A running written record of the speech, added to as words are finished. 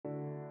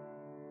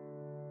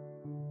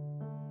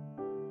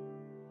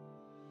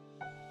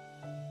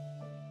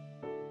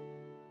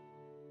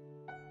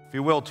If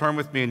you will, turn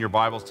with me in your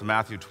Bibles to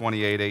Matthew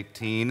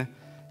 28:18,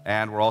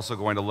 and we're also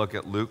going to look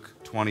at Luke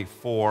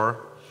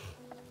 24.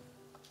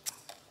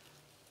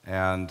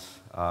 And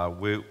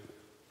we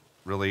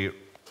really,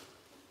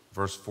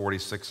 verse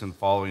 46 and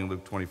following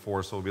Luke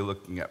 24, so we'll be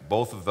looking at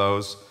both of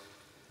those.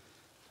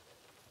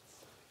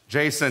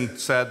 Jason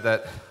said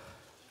that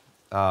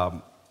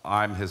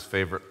I'm his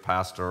favorite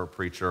pastor or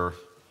preacher,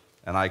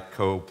 and I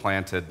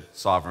co-planted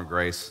Sovereign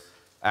Grace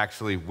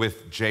actually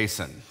with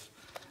Jason.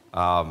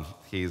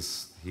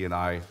 He and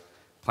I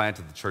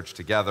planted the church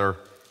together,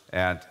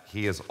 and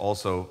he is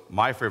also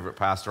my favorite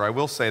pastor. I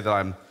will say that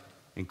I'm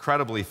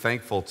incredibly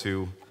thankful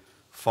to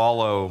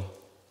follow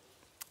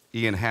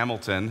Ian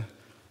Hamilton,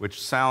 which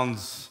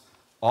sounds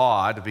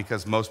odd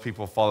because most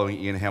people following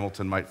Ian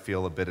Hamilton might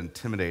feel a bit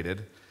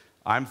intimidated.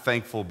 I'm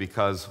thankful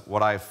because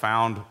what I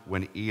found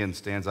when Ian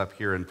stands up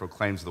here and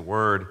proclaims the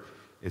word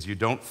is you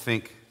don't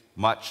think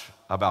much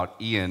about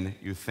Ian,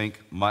 you think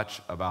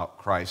much about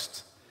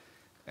Christ.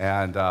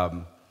 And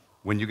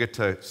when you get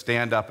to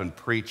stand up and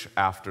preach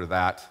after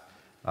that,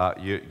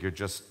 you're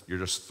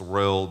just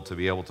thrilled to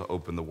be able to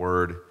open the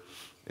word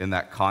in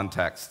that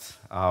context.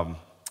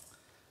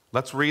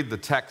 Let's read the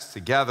text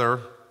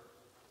together.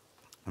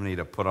 I need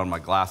to put on my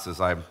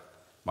glasses.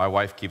 My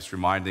wife keeps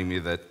reminding me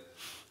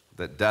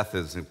that death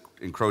is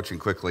encroaching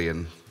quickly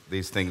and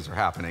these things are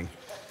happening.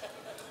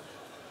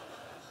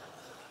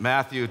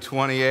 Matthew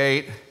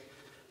 28,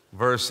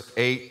 verse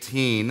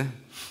 18.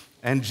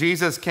 And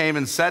Jesus came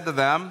and said to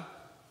them,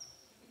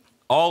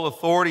 "All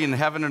authority in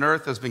heaven and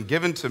earth has been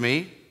given to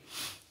me.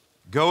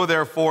 Go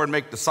therefore and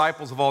make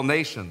disciples of all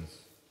nations,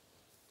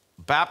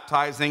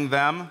 baptizing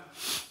them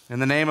in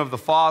the name of the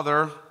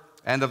Father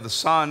and of the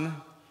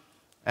Son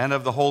and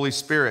of the Holy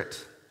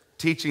Spirit,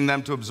 teaching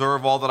them to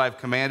observe all that I've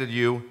commanded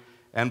you,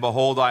 and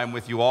behold, I am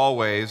with you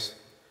always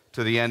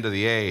to the end of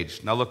the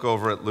age." Now look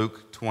over at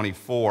Luke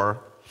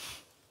 24.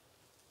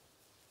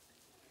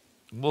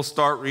 We'll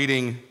start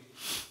reading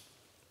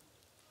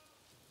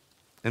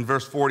in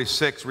verse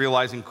 46,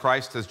 realizing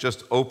Christ has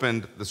just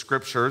opened the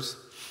scriptures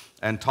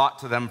and taught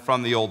to them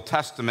from the Old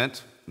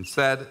Testament, and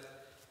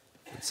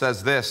it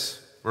says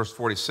this, verse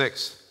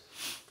 46,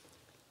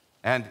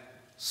 and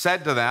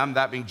said to them,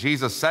 that being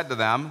Jesus said to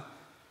them,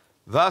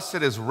 "Thus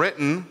it is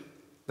written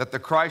that the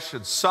Christ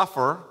should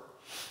suffer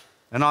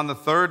and on the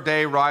third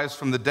day rise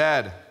from the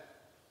dead,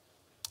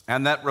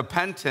 and that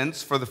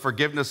repentance for the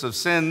forgiveness of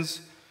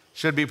sins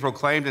should be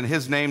proclaimed in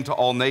his name to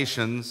all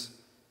nations,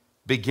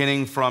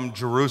 beginning from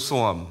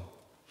Jerusalem.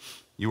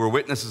 You were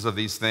witnesses of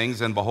these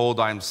things, and behold,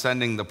 I am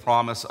sending the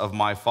promise of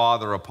my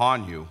Father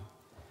upon you.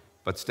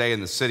 But stay in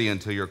the city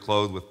until you're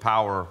clothed with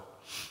power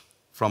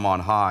from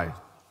on high."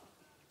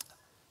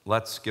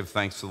 Let's give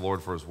thanks to the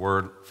Lord for his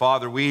word.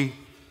 Father, we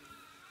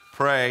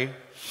pray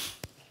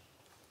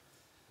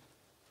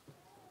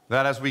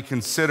that as we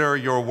consider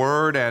your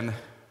word and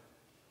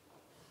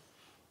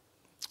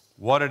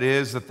what it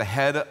is that the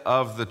head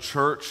of the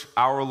church,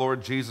 our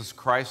Lord Jesus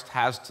Christ,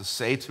 has to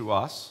say to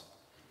us,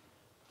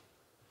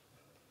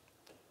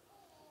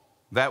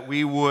 that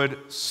we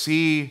would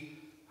see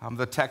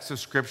the text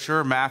of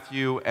Scripture,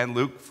 Matthew and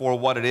Luke, for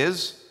what it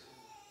is,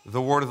 the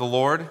word of the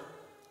Lord,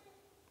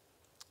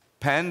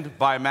 penned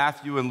by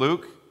Matthew and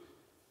Luke,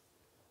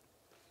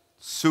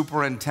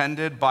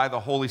 superintended by the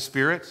Holy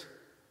Spirit,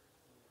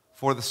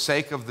 for the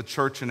sake of the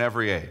church in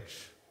every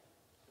age.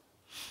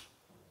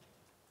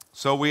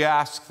 So we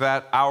ask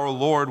that our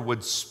Lord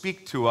would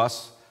speak to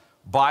us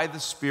by the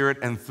Spirit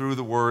and through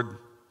the Word.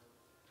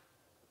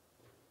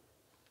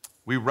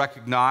 We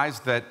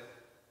recognize that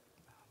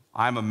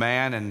I'm a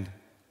man, and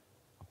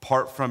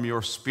apart from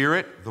your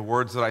Spirit, the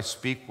words that I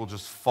speak will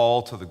just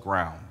fall to the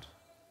ground.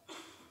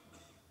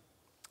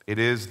 It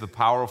is the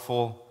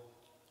powerful,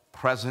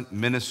 present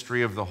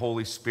ministry of the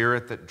Holy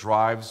Spirit that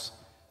drives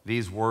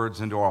these words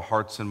into our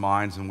hearts and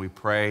minds, and we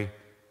pray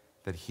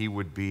that he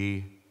would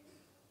be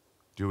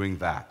doing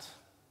that.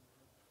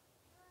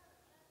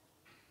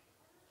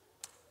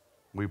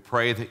 We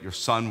pray that your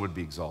Son would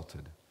be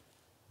exalted,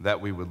 that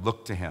we would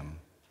look to him,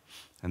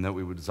 and that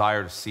we would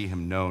desire to see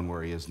him known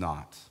where he is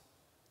not.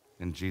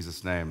 In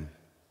Jesus' name,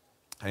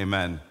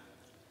 amen.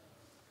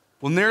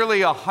 Well,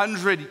 nearly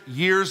 100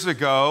 years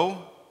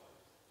ago,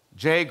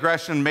 J.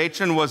 Gresham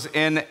Machen was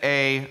in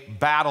a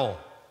battle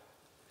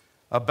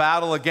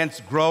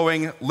against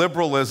growing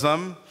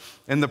liberalism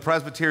in the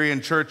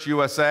Presbyterian Church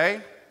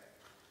USA,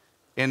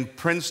 in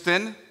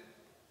Princeton,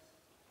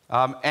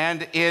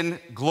 and in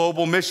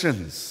global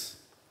missions.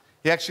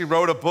 He actually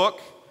wrote a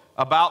book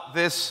about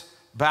this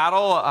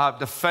battle,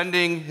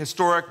 defending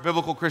historic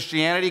biblical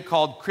Christianity,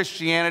 called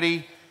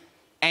Christianity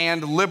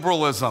and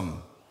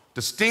Liberalism,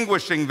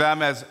 distinguishing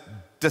them as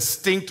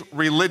distinct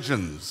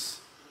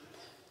religions.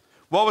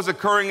 What was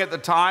occurring at the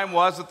time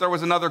was that there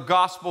was another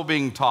gospel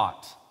being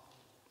taught.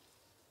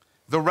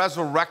 The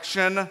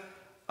resurrection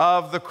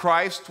of the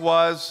Christ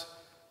was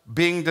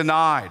being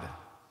denied.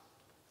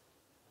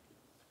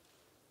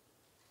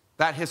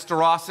 That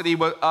historicity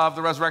of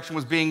the resurrection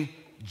was being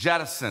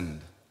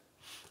jettisoned.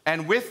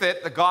 And with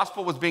it, the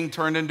gospel was being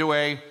turned into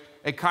a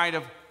kind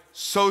of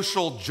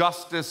social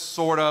justice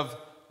sort of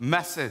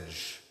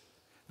message.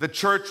 The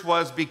church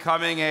was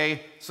becoming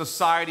a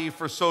society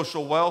for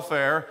social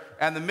welfare,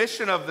 and the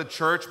mission of the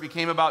church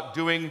became about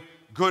doing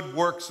good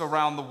works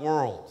around the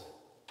world.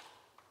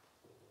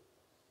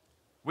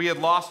 We had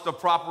lost a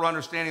proper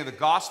understanding of the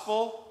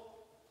gospel,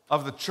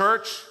 of the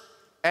church,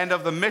 and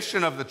of the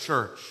mission of the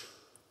church.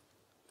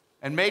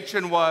 And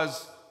Machen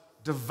was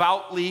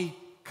devoutly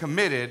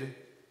committed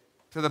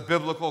to the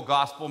biblical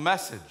gospel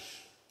message.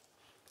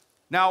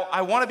 Now,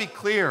 I want to be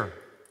clear.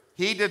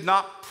 He did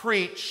not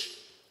preach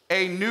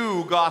a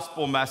new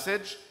gospel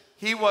message.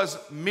 He was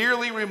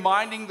merely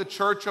reminding the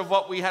church of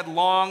what we had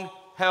long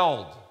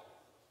held.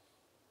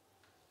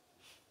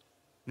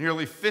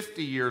 Nearly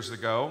 50 years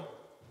ago,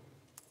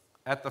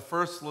 at the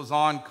First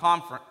Lausanne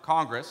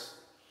Congress,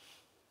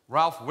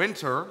 Ralph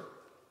Winter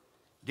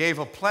gave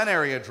a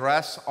plenary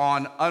address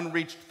on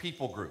unreached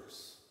people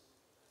groups.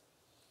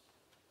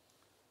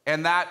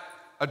 And that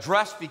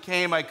address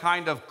became a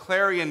kind of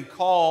clarion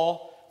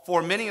call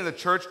for many in the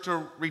church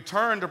to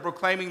return to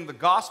proclaiming the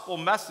gospel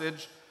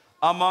message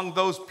among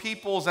those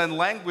peoples and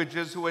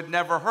languages who had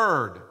never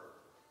heard.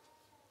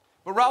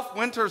 But Ralph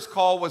Winter's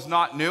call was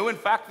not new. In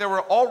fact, there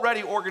were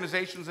already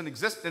organizations in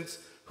existence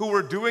who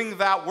were doing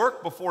that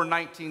work before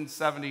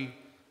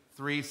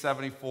 1973,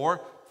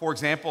 74. For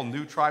example,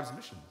 New Tribes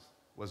Missions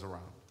was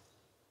around.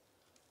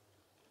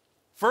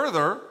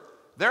 Further,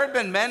 there had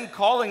been men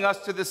calling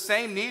us to the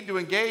same need to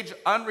engage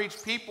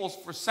unreached peoples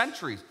for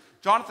centuries.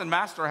 Jonathan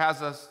Master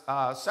has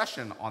a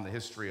session on the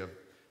history of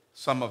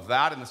some of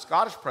that in the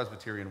Scottish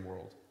Presbyterian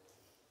world.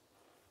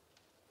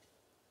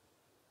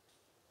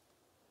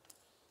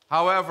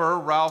 However,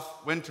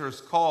 Ralph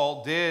Winter's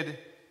call did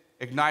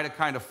ignite a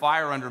kind of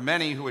fire under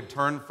many who had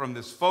turned from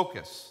this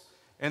focus.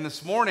 And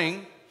this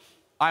morning,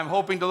 I'm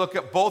hoping to look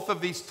at both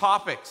of these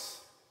topics.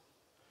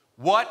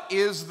 What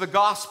is the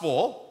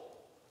gospel?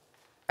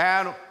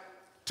 And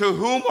to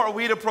whom are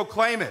we to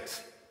proclaim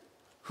it?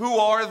 Who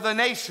are the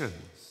nations?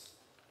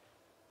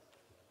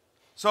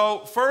 So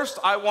first,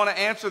 I want to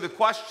answer the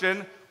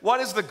question, what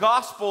is the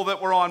gospel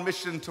that we're on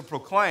mission to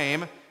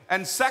proclaim?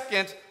 And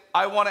second,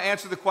 I want to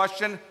answer the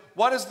question,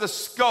 what is the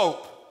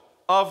scope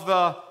of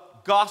the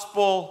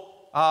gospel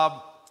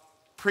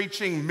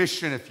preaching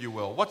mission, if you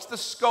will? What's the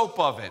scope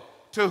of it?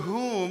 To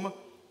whom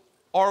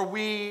are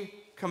we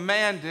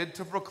commanded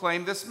to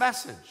proclaim this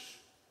message?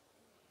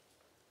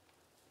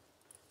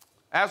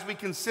 As we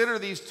consider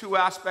these two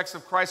aspects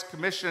of Christ's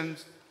commission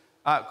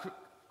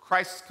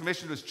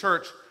to his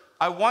church,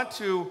 I want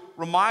to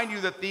remind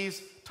you that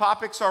these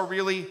topics are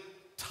really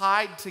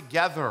tied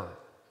together.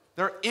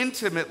 They're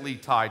intimately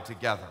tied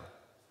together.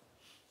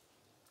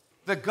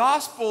 The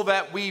gospel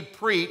that we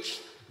preach,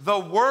 the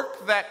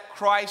work that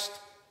Christ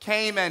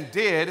came and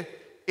did,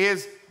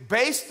 is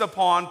based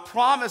upon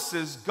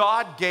promises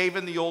God gave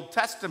in the Old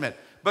Testament.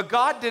 But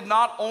God did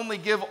not only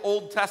give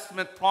Old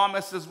Testament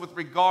promises with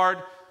regard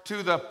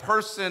to the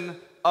person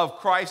of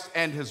Christ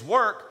and his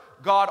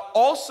work, God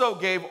also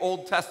gave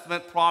Old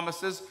Testament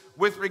promises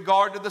with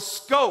regard to the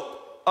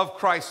scope of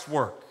Christ's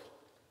work,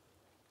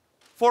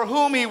 for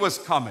whom he was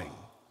coming.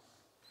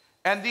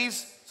 And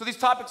these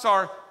topics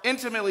are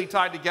intimately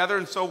tied together,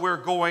 and so we're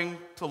going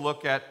to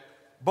look at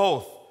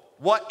both.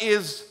 What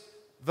is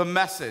the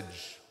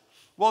message?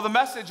 Well, the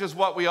message is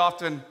what we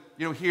often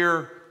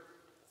hear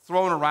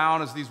thrown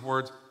around as these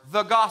words,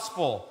 the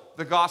gospel.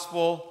 The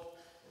gospel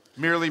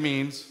merely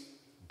means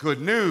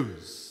good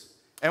news.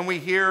 And we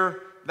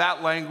hear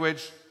that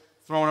language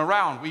thrown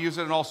around. We use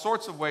it in all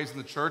sorts of ways in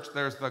the church.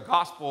 There's the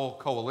Gospel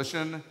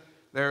Coalition.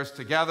 There's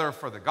Together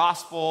for the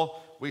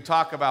Gospel. We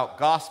talk about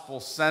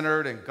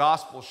gospel-centered and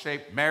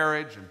gospel-shaped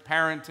marriage and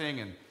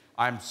parenting, and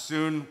I'm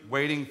soon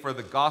waiting for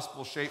the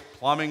gospel-shaped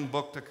plumbing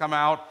book to come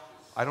out.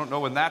 I don't know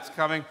when that's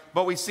coming,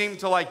 but we seem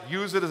to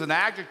use it as an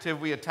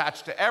adjective we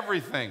attach to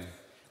everything.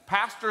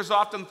 Pastors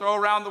often throw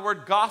around the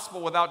word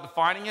gospel without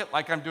defining it,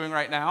 like I'm doing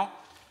right now.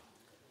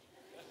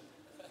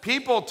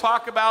 People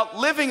talk about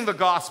living the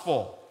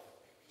gospel,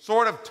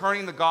 sort of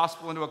turning the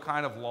gospel into a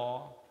kind of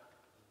law.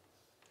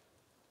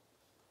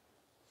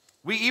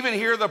 We even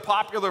hear the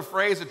popular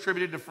phrase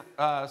attributed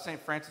to St.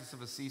 Francis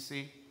of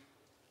Assisi,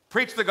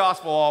 preach the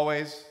gospel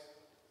always.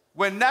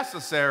 When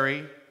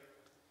necessary,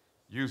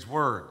 use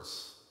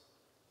words.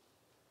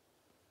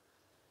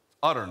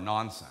 Utter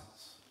nonsense.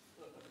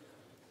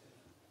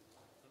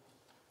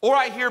 Or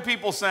I hear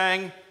people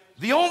saying,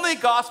 the only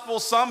gospel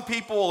some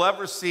people will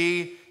ever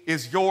see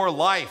is your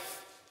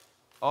life.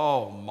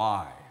 Oh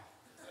my.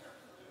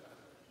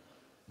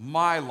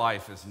 My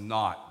life is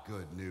not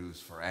good news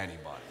for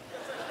anybody.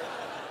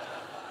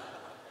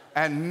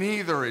 And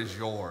neither is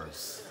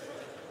yours.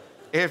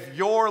 If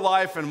your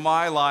life and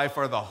my life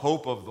are the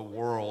hope of the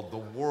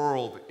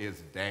world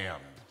is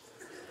damned.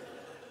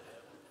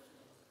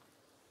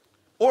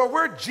 Or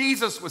we're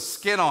Jesus with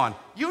skin on.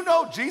 You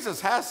know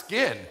Jesus has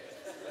skin.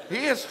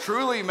 He is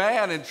truly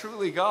man and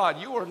truly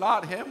God. You are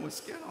not him with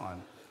skin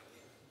on.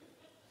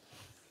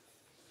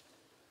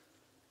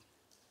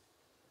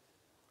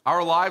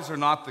 Our lives are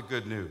not the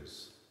good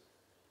news.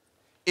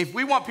 If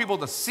we want people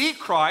to see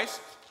Christ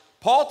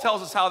Paul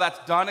tells us how that's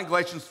done in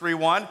Galatians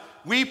 3:1.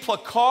 We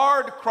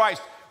placard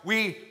Christ.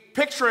 We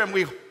picture him.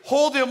 We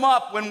hold him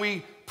up when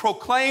we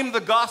proclaim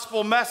the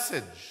gospel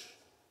message.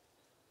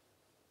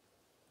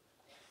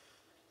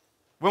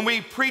 When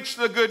we preach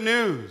the good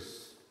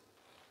news.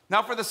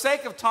 Now, for the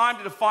sake of time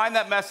to define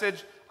that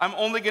message, I'm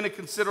only going to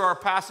consider our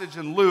passage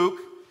in Luke.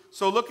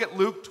 So look at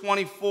Luke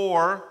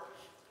 24,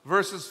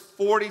 verses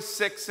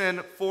 46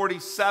 and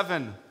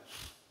 47.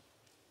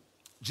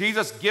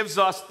 Jesus gives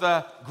us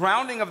the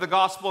grounding of the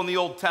gospel in the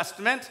Old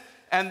Testament,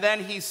 and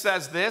then he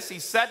says this. He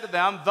said to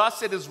them,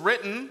 thus it is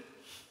written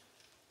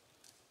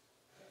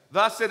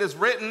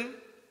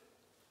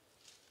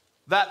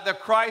that the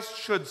Christ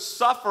should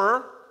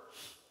suffer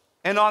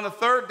and on the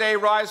third day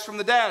rise from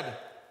the dead,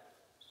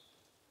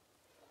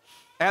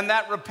 and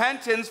that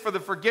repentance for the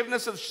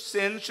forgiveness of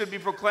sins should be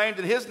proclaimed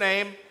in his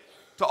name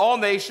to all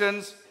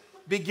nations,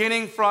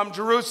 beginning from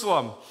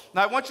Jerusalem.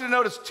 Now, I want you to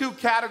notice two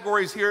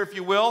categories here, if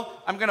you will.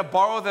 I'm going to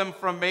borrow them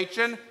from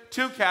Machen.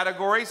 Two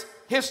categories,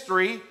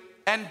 history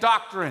and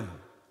doctrine.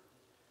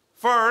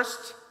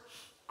 First,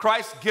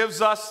 Christ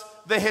gives us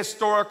the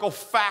historical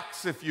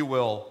facts, if you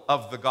will,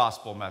 of the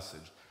gospel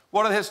message.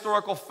 What are the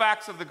historical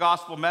facts of the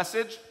gospel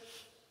message?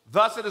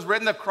 Thus it is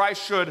written that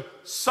Christ should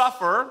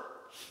suffer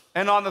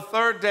and on the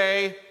third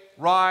day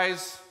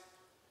rise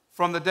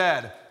from the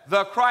dead.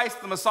 The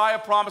Christ, the Messiah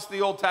promised in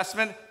the Old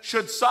Testament,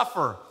 should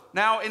suffer.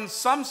 Now, in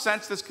some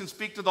sense, this can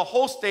speak to the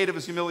whole state of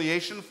his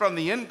humiliation from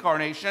the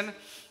incarnation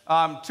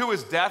to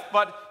his death,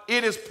 but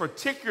it is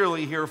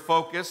particularly here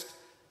focused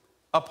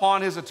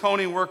upon his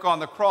atoning work on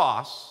the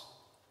cross.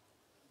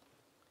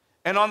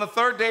 And on the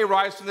third day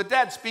rise from the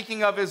dead,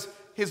 speaking of his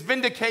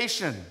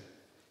vindication,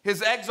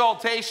 his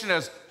exaltation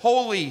as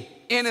holy,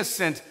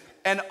 innocent,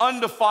 and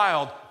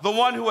undefiled, the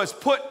one who has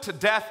put to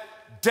death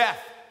death,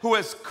 who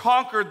has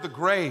conquered the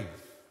grave.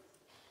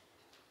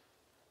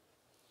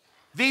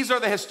 These are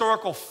the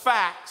historical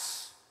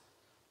facts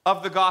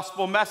of the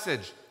gospel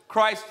message.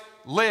 Christ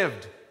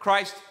lived.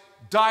 Christ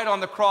died on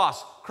the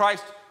cross.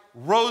 Christ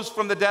rose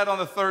from the dead on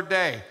the third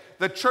day.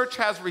 The church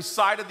has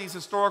recited these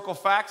historical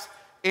facts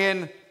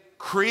in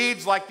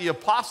creeds like the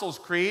Apostles'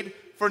 Creed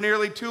for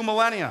nearly 2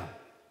 millennia.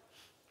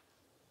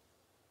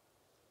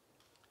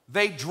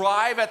 They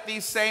drive at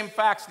these same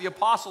facts. The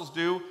apostles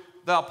do.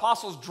 The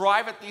apostles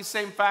drive at these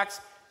same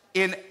facts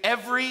in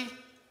every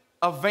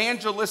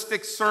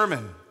evangelistic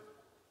sermon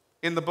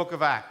in the book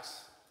of Acts.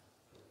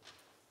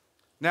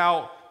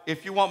 Now,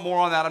 if you want more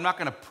on that, I'm not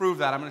going to prove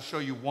that. I'm going to show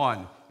you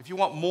one. If you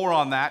want more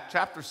on that,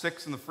 chapter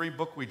 6 in the free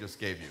book we just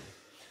gave you.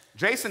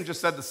 Jason just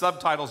said the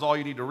subtitle is all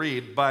you need to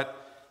read,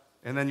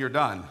 and then you're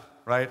done,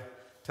 right?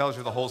 Tells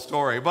you the whole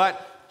story.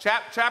 But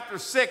chapter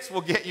 6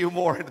 will get you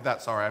more into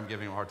that. Sorry, I'm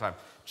giving him a hard time.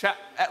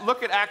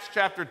 Look at Acts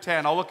chapter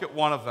 10. I'll look at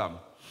one of them.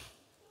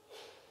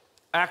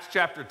 Acts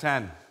chapter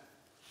 10.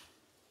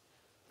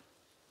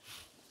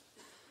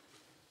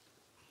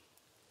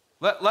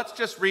 Let's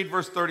just read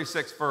verse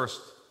 36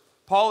 first.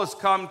 Paul has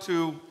come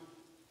to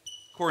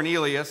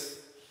Cornelius.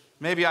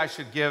 Maybe I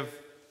should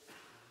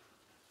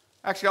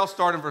Actually, I'll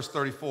start in verse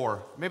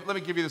 34. Let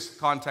me give you this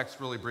context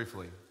really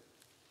briefly.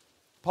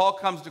 Paul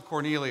comes to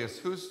Cornelius.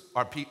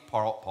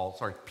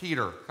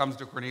 Peter comes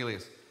to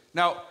Cornelius.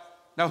 Now,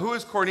 who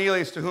is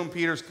Cornelius to whom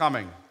Peter's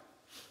coming?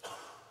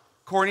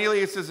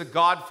 Cornelius is a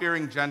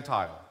God-fearing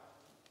Gentile.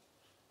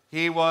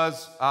 He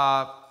was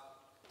a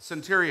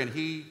centurion.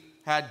 He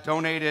had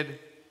donated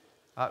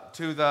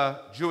to the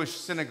Jewish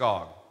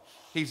synagogue.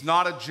 He's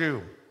not a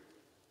Jew.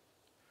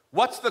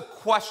 What's the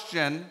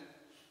question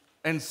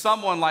in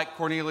someone like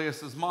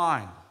Cornelius'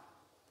 mind?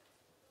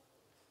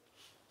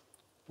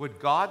 Would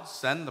God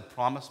send the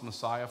promised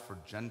Messiah for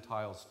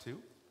Gentiles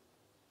too?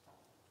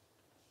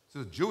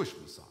 This is a Jewish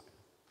Messiah.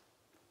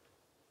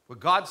 Would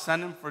God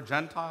send him for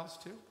Gentiles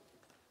too?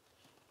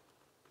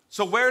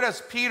 So where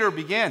does Peter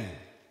begin?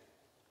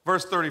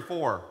 Verse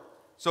 34.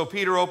 So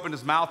Peter opened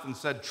his mouth and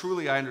said,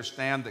 truly I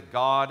understand that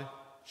God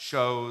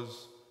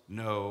shows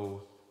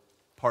no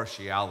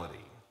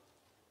partiality,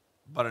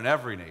 but in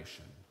every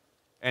nation,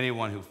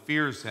 anyone who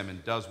fears him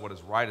and does what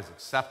is right is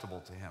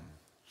acceptable to him.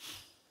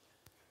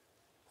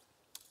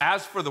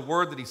 As for the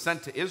word that he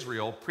sent to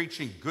Israel,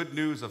 preaching good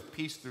news of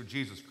peace through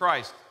Jesus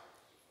Christ,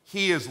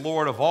 he is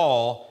Lord of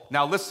all.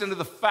 Now listen to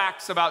the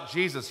facts about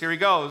Jesus. Here he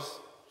goes.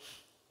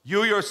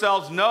 You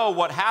yourselves know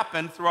what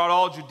happened throughout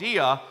all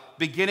Judea,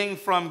 beginning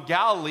from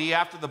Galilee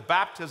after the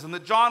baptism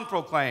that John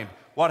proclaimed.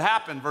 What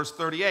happened? Verse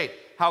 38.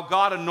 How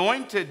God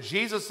anointed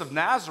Jesus of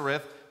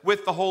Nazareth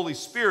with the Holy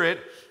Spirit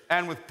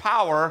and with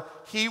power.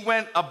 He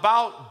went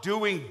about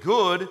doing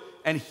good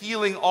and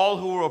healing all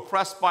who were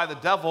oppressed by the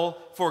devil,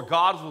 for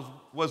God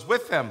was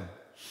with him.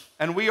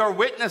 And we are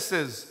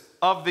witnesses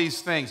of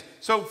these things.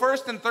 So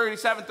first in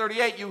 37,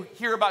 38, you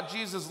hear about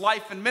Jesus'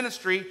 life and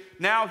ministry.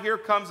 Now here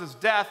comes his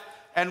death.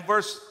 And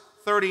verse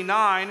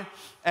 39,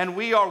 and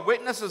we are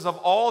witnesses of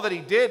all that he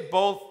did,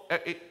 both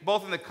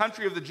in the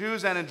country of the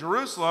Jews and in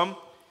Jerusalem.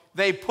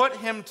 They put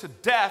him to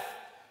death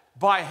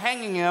by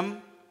hanging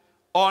him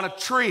on a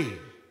tree.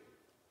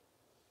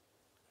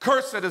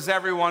 Cursed is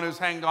everyone who's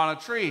hanged on a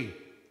tree.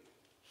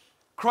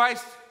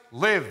 Christ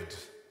lived.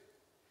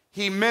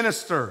 He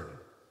ministered.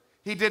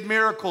 He did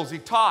miracles. He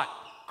taught.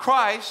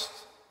 Christ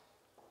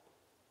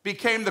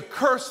became the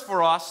curse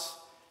for us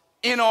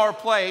in our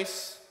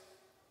place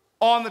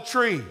on the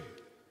tree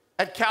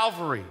at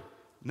Calvary.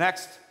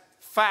 Next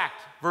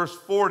fact, verse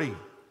 40.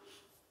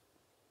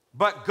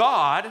 But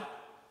God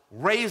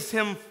raised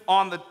him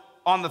on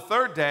the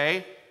third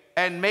day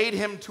and made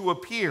him to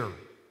appear,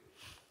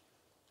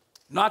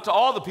 not to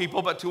all the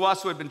people, but to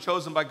us who had been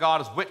chosen by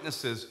God as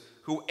witnesses,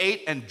 who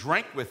ate and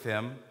drank with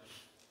him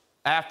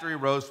after he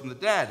rose from the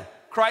dead.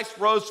 Christ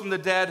rose from the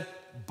dead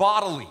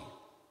bodily.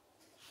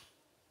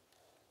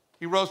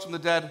 He rose from the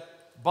dead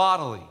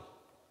bodily.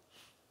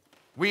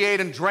 We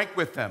ate and drank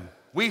with him.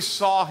 We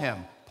saw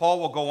him. Paul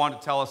will go on to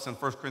tell us in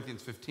 1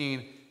 Corinthians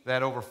 15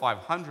 that over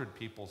 500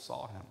 people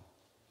saw him.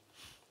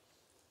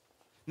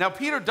 Now,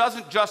 Peter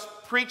doesn't just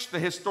preach the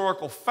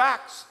historical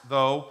facts,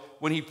 though,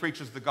 when he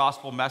preaches the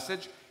gospel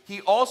message. He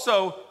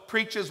also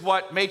preaches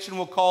what Machen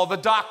will call the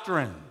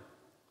doctrine.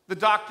 The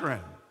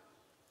doctrine.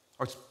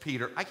 Or it's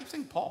Peter. I keep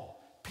saying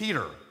Paul.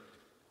 Peter.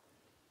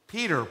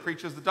 Peter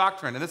preaches the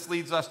doctrine. And this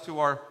leads us to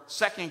our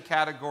second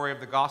category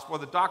of the gospel,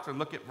 the doctrine.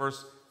 Look at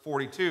verse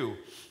 42.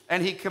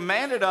 And he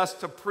commanded us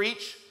to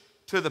preach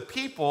to the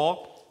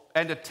people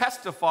and to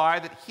testify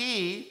that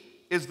he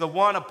is the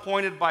one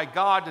appointed by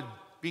God to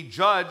be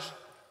judge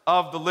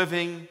of the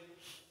living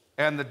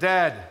and the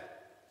dead.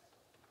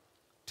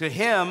 To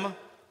him,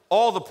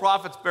 all the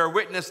prophets bear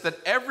witness that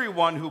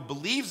everyone who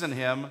believes in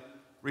him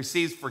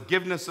receives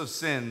forgiveness of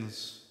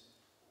sins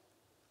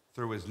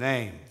through his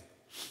name.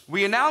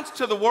 We announce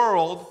to the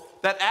world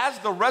that as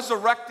the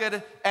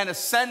resurrected and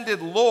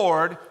ascended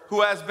Lord,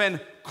 who has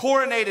been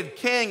coronated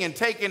king and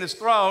taken his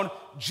throne,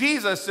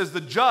 Jesus is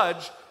the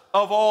judge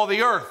of all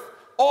the earth.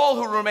 All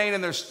who remain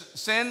in their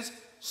sins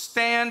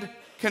stand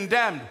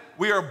condemned.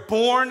 We are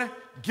born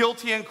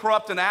guilty and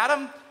corrupt in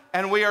Adam,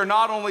 and we are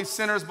not only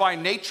sinners by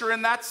nature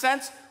in that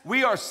sense,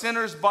 we are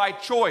sinners by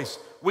choice.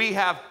 We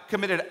have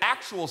committed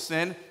actual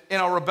sin in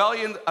our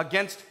rebellion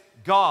against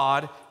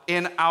God,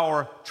 in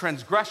our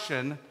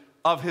transgression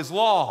of his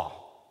law.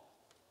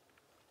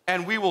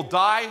 And we will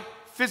die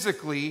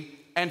physically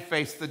and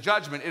face the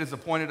judgment. It is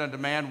appointed unto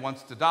man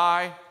once to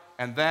die,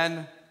 and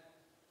then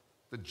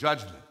the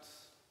judgment.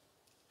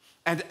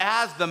 And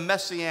as the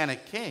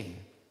Messianic King,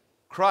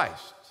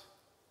 Christ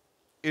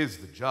is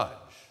the judge.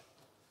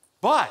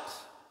 But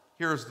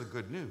here's the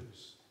good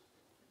news.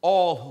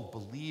 All who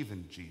believe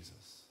in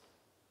Jesus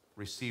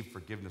receive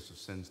forgiveness of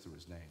sins through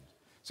his name.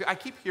 See, I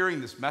keep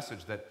hearing this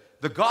message that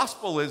the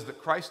gospel is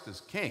that Christ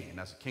is king and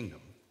has a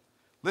kingdom.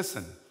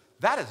 Listen,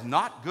 that is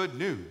not good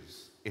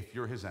news if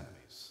you're his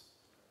enemies.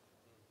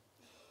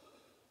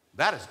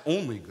 That is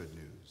only good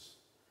news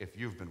if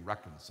you've been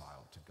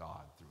reconciled to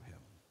God through him.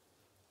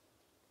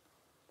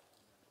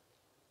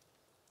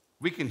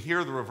 We can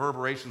hear the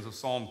reverberations of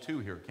Psalm 2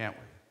 here, can't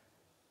we?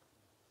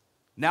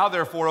 Now,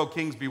 therefore, O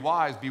kings, be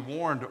wise, be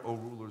warned, O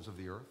rulers of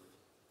the earth.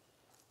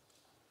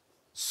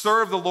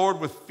 Serve the Lord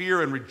with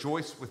fear and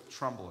rejoice with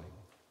trembling.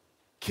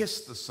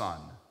 Kiss the Son,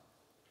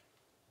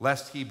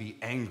 lest he be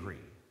angry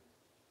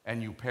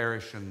and you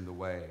perish in the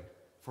way,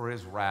 for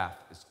his wrath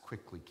is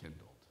quickly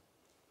kindled.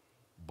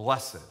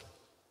 Blessed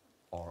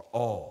are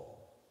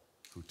all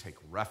who take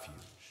refuge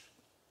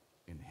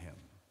in him.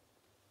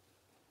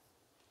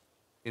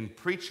 In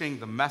preaching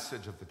the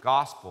message of the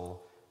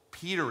gospel,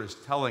 Peter is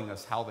telling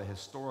us how the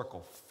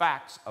historical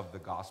facts of the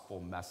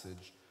gospel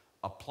message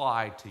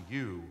apply to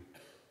you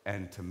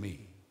and to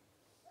me.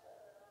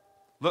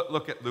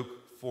 Look at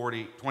Luke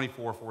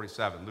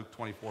 24:47. Luke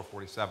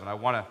 24:47. I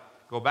want to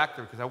go back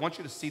there because I want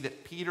you to see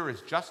that Peter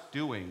is just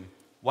doing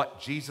what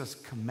Jesus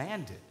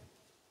commanded.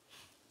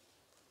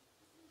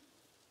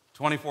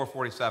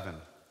 24:47.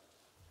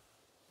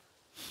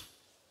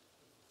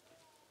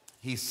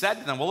 He said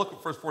to them, we'll look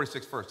at verse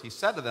 46 first. He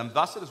said to them,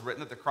 thus it is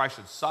written that the Christ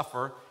should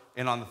suffer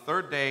and on the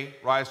third day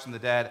rise from the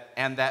dead,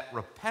 and that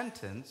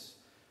repentance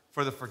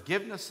for the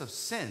forgiveness of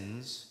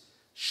sins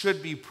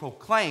should be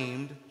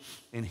proclaimed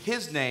in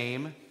his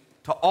name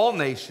to all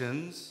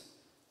nations,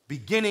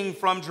 beginning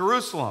from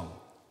Jerusalem.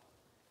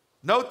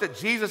 Note that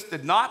Jesus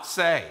did not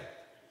say,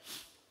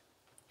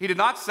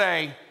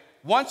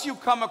 once you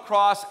come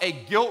across a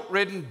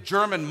guilt-ridden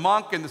German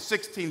monk in the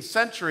 16th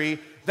century,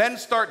 then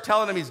start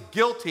telling him he's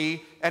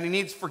guilty and he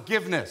needs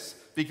forgiveness,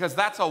 because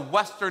that's a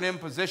Western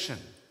imposition.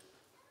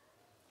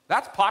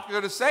 That's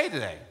popular to say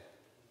today.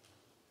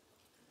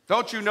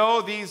 Don't you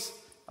know these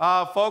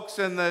folks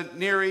in the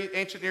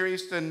ancient Near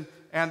East and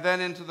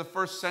then into the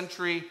first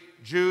century,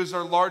 Jews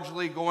are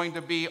largely going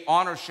to be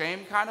honor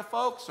shame kind of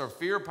folks or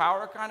fear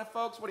power kind of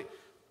folks?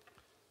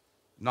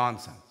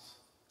 Nonsense.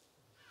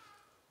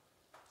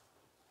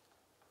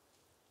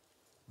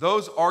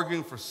 Those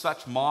arguing for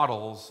such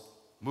models,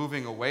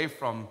 moving away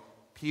from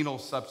penal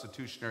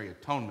substitutionary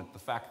atonement, the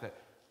fact that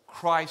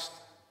Christ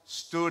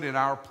stood in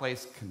our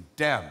place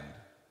condemned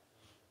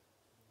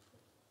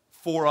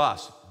for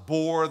us,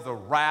 bore the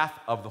wrath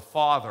of the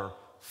Father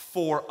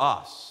for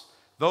us.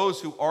 Those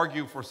who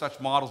argue for such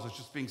models as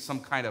just being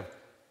some kind of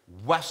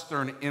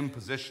Western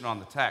imposition on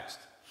the text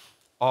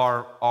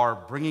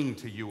are bringing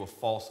to you a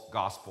false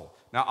gospel.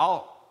 Now,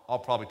 I'll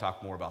probably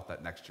talk more about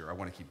that next year. I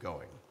want to keep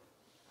going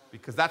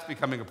because that's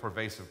becoming a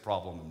pervasive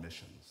problem in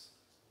missions.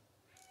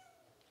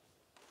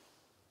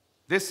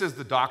 This is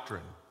the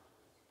doctrine.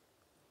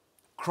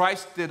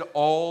 Christ did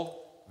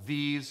all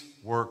these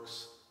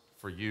works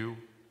for you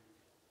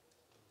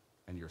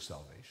and your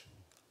salvation.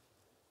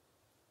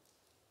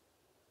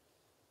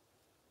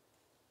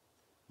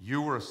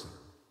 You were a sinner,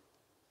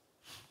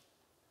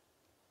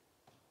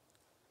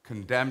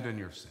 condemned in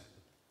your sin.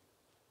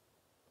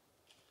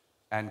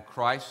 And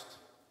Christ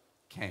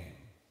came.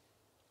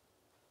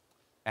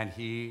 And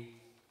he,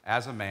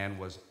 as a man,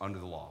 was under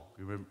the law.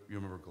 You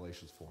remember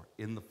Galatians 4.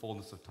 In the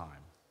fullness of time,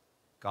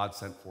 God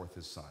sent forth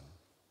his Son,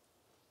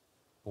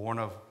 born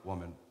of a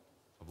woman,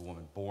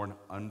 born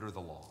under the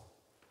law,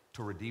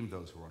 to redeem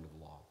those who are under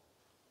the law.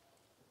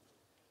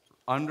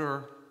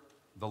 Under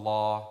the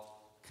law,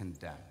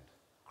 condemned.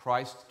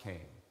 Christ came,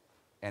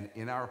 and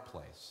in our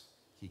place,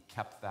 he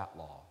kept that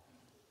law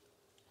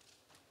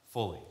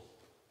fully.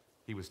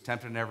 He was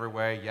tempted in every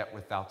way, yet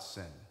without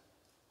sin.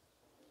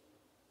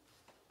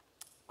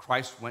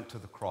 Christ went to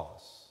the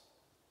cross,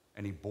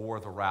 and he bore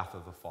the wrath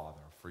of the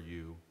Father for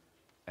you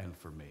and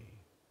for me,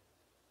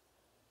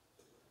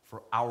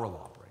 for our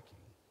law-breaking.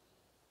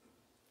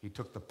 He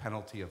took the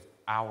penalty of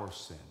our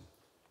sin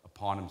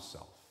upon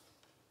himself.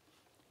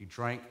 He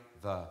drank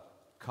the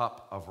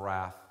cup of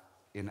wrath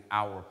in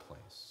our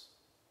place.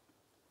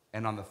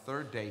 And on the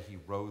third day, he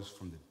rose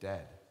from the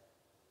dead,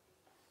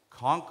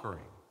 conquering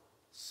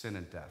sin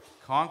and death,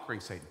 conquering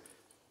Satan.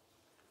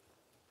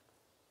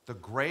 The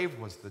grave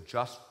was the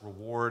just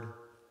reward,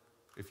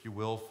 if you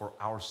will, for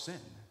our sin.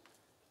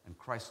 And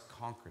Christ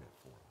conquered it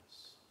for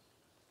us.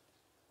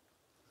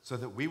 So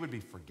that we would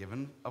be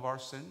forgiven of our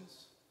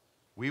sins.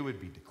 We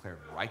would be declared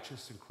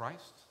righteous in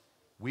Christ.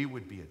 We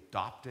would be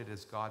adopted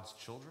as God's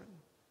children.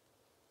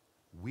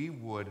 We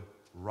would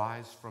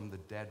rise from the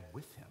dead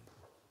with him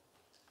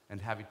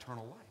and have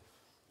eternal life.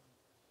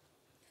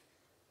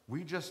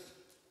 We just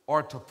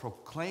are to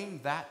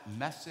proclaim that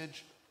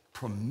message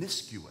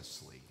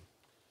promiscuously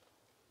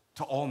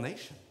to all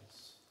nations,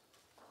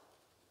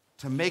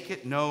 to make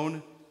it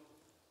known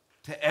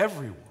to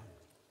everyone.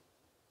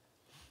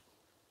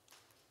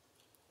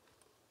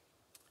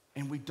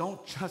 And we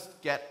don't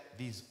just get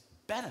these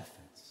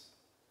benefits,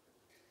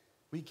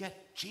 we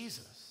get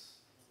Jesus.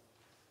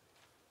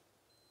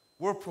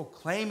 We're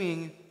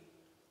proclaiming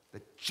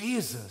that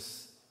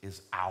Jesus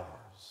is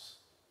ours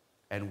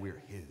and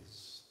we're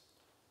his.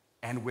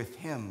 And with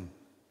him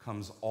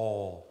comes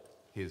all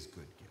his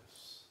good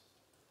gifts.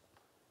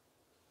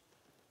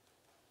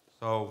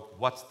 So,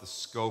 what's the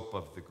scope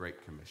of the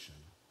Great Commission?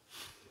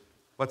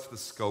 What's the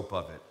scope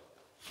of it?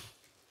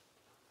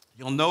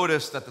 You'll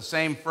notice that the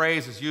same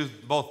phrase is used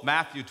in both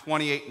Matthew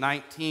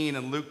 28:19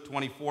 and Luke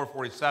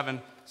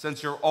 24:47.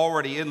 Since you're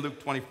already in Luke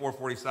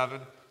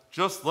 24:47,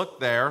 just look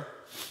there.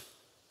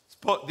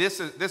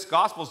 This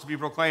gospel is to be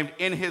proclaimed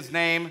in his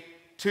name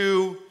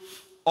to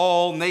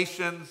all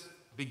nations,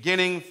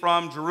 beginning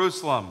from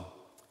Jerusalem.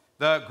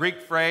 The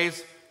Greek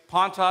phrase,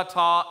 panta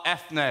ta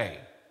ethne,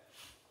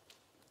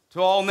 to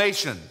all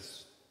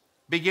nations,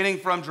 beginning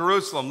from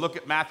Jerusalem. Look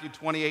at Matthew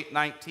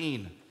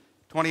 28:19.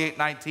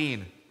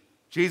 28:19.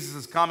 Jesus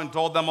has come and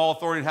told them, all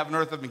authority in heaven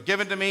and earth have been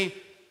given to me.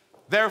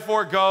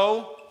 Therefore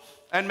go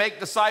and make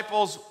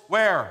disciples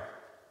where?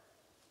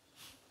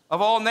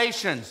 Of all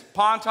nations,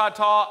 panta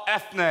ta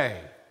ethne,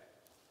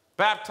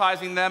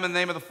 baptizing them in the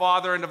name of the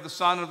Father and of the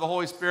Son and of the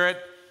Holy Spirit,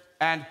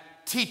 and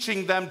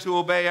teaching them to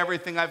obey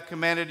everything I've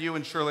commanded you,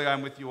 and surely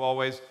I'm with you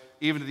always,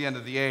 even to the end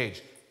of the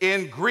age.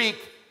 In Greek,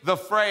 the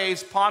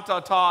phrase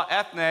panta ta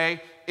ethne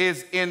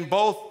is in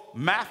both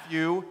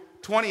Matthew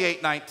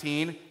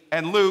 28:19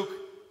 and Luke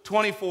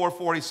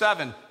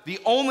 24:47. The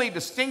only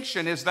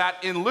distinction is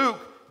that in Luke,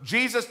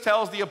 Jesus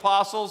tells the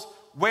apostles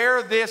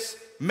where this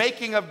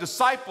making of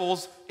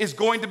disciples is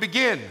going to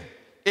begin.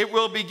 It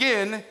will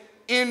begin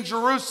in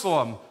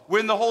Jerusalem.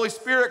 When the Holy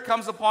Spirit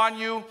comes upon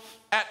you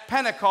at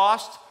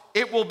Pentecost,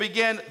 it will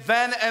begin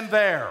then and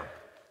there.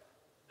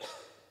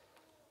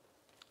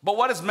 But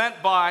what is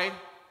meant by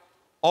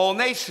all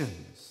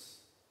nations?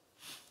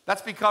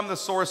 That's become the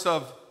source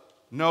of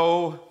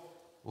no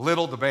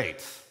little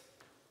debate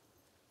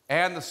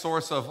and the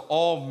source of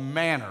all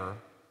manner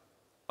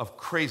of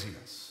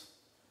craziness.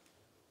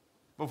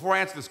 Before I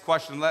answer this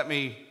question, let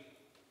me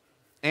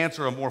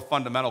answer a more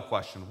fundamental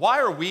question. Why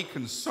are we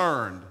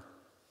concerned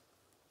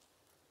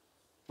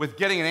with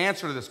getting an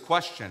answer to this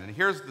question? And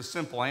here's the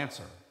simple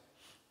answer.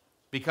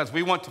 Because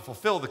we want to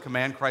fulfill the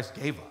command Christ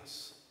gave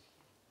us.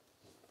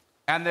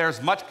 And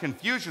there's much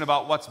confusion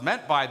about what's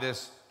meant by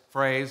this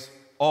phrase,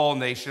 all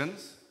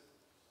nations.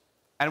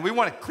 And we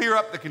want to clear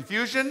up the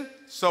confusion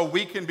so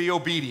we can be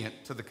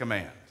obedient to the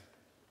command.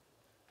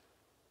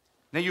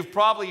 Now, you've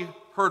probably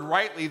heard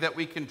rightly that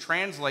we can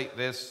translate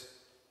this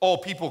all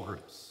people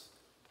groups,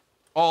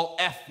 all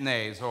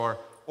ethnes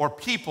or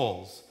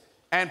peoples.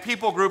 And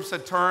people group's a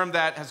term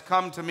that has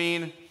come to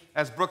mean,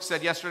 as Brooke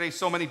said yesterday,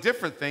 so many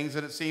different things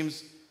that it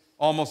seems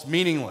almost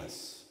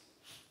meaningless.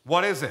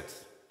 What is it?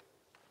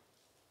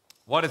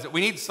 What is it?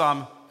 We need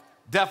some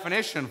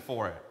definition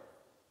for it.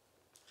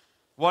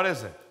 What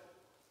is it?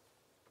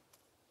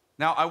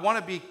 Now, I want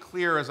to be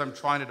clear as I'm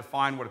trying to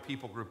define what a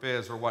people group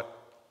is or what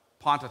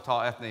panta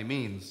ta ethne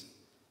means,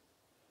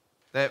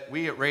 that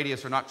we at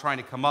Radius are not trying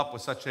to come up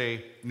with such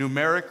a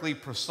numerically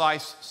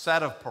precise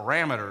set of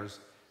parameters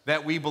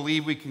that we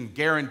believe we can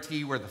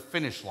guarantee where the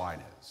finish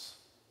line is.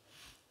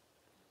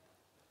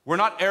 We're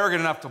not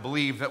arrogant enough to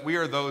believe that we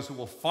are those who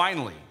will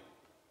finally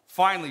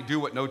do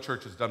what no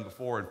church has done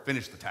before and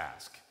finish the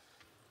task.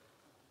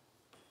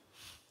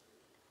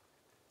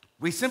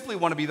 We simply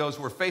want to be those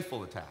who are faithful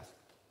to the task.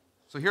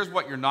 So here's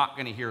what you're not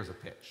going to hear as a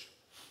pitch.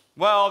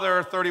 Well, there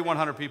are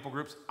 3,100 people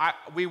groups.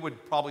 We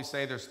would probably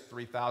say there's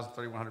 3,000,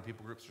 3,100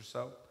 people groups or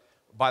so,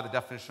 by the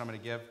definition I'm going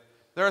to give.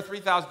 There are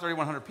 3,000,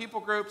 3,100 people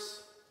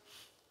groups.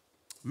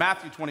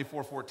 Matthew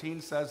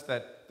 24:14 says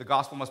that the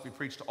gospel must be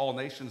preached to all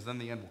nations, then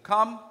the end will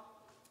come.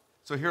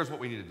 So here's what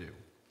we need to do.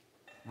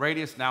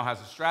 Radius now has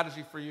a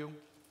strategy for you.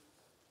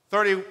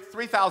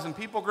 3,000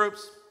 people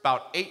groups,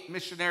 about 8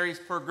 missionaries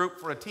per group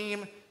for a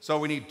team. So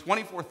we need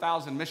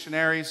 24,000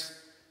 missionaries.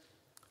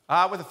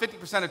 With a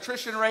 50%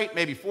 attrition rate,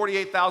 maybe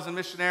 48,000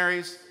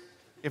 missionaries.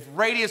 If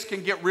Radius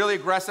can get really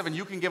aggressive and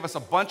you can give us a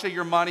bunch of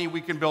your money,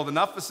 we can build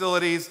enough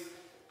facilities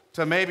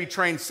to maybe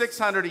train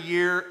 600 a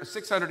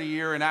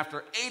year, and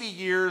after 80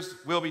 years,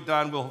 we'll be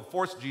done. We'll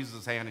force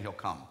Jesus' hand and he'll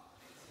come.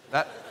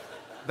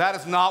 That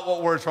is not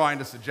what we're trying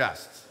to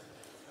suggest.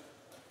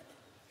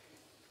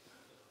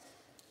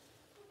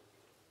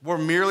 We're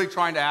merely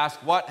trying to ask,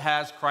 what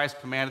has Christ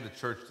commanded the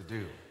church to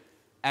do?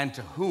 And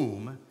to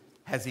whom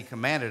has he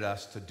commanded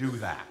us to do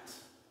that?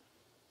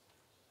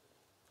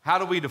 How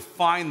do we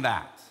define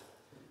that?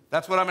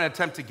 That's what I'm going to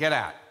attempt to get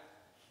at.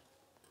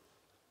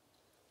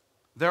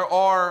 There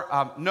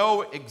are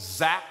no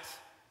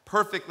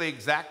perfectly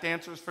exact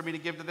answers for me to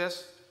give to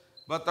this,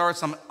 but there are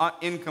some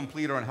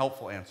incomplete or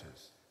unhelpful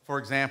answers. For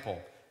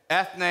example,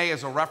 ethne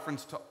is a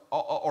reference to,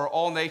 or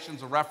all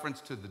nations, a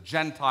reference to the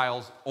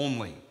Gentiles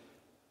only,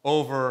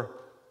 over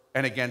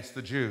and against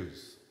the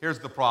Jews. Here's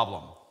the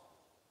problem.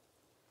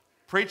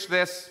 Preach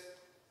this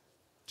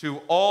to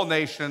all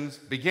nations,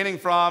 beginning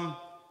from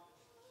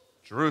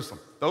Jerusalem.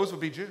 Those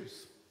would be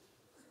Jews.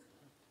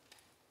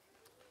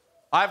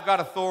 I've got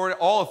authority,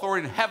 all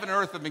authority in heaven and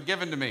earth have been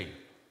given to me.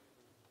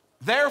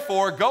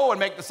 Therefore, go and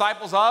make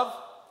disciples of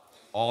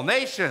all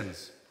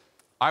nations.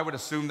 I would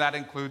assume that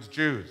includes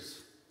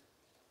Jews,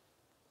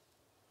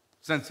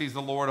 since he's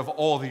the Lord of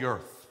all the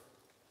earth.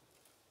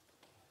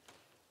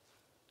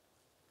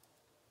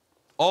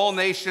 All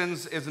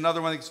nations is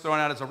another one that's thrown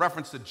out as a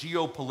reference to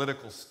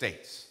geopolitical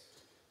states.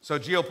 So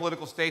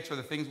geopolitical states are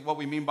the things, what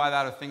we mean by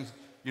that are things,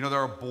 there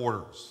are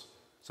borders.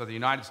 So the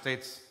United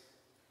States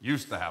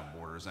used to have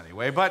borders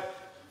anyway, but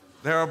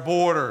there are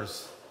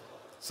borders.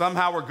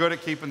 Somehow we're good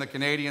at keeping the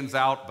Canadians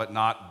out, but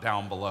not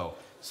down below.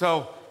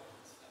 So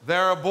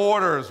there are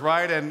borders,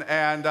 right?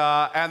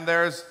 And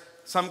there's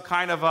some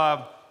kind of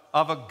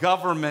a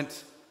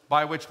government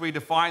by which we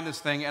define this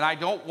thing. And I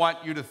don't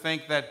want you to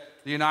think that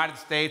the United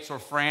States or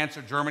France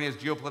or Germany as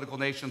geopolitical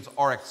nations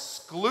are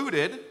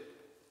excluded,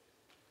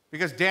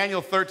 because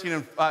Daniel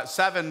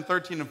 7,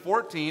 13, and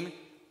 14,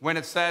 when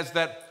it says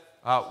that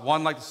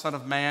one like the Son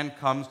of Man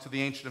comes to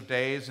the Ancient of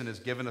Days and is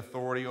given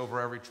authority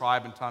over every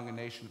tribe and tongue and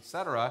nation,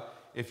 etc.,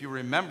 if you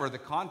remember, the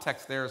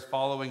context there is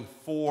following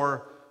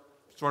 4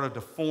 sort of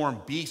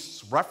deformed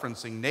beasts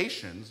referencing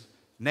nations,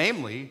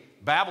 namely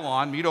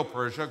Babylon,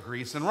 Medo-Persia,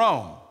 Greece, and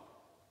Rome.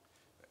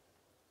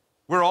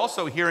 We're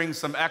also hearing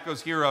some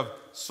echoes here of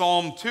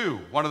Psalm 2,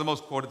 one of the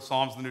most quoted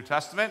Psalms in the New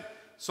Testament.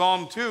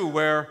 Psalm 2,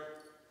 where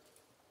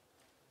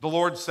the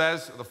Lord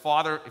says, the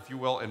Father, if you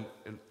will, in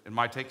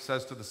my take,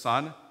 says to the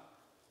Son,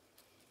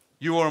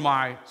 "You are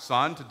my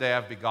Son, today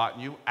I've begotten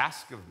you.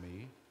 Ask of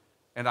me,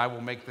 and I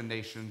will make the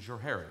nations your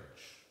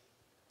heritage."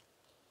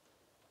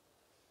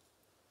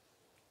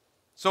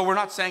 So we're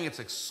not saying it's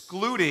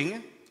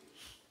excluding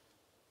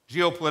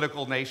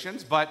geopolitical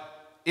nations,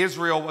 but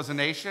Israel was a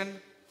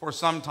nation for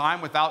some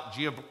time without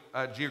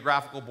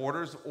geographical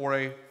borders or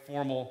a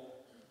formal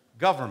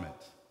government.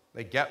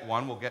 They get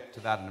one. We'll get to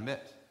that in a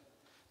minute.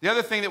 The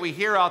other thing that we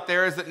hear out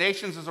there is that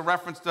nations is a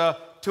reference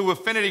to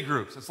affinity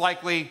groups. It's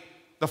likely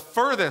the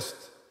furthest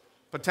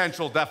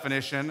potential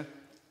definition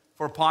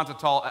for panta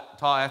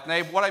ta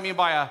ethne. What I mean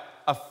by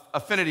a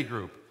affinity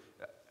group.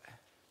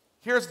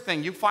 Here's the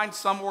thing. You find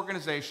some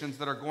organizations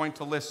that are going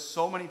to list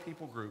so many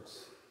people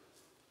groups,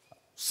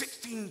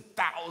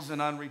 16,000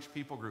 unreached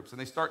people groups,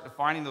 and they start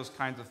defining those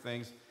kinds of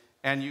things,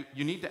 and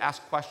you need to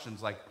ask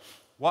questions like,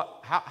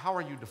 how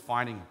are you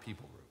defining a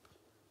people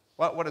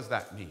group? What does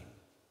that mean?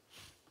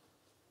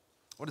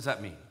 What does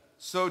that mean?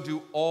 So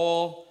do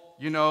all,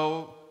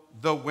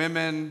 the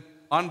women,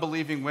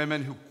 unbelieving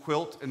women who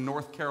quilt in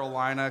North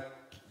Carolina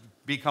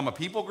become a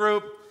people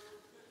group?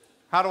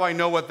 How do I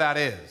know what that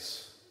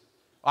is?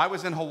 I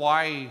was in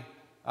Hawaii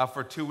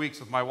for 2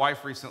 weeks with my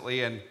wife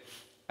recently,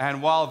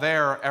 and while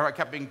there, I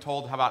kept being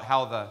told about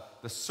how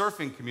the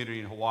surfing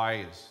community in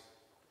Hawaii is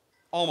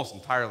almost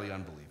entirely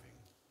unbelieving.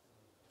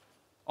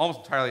 almost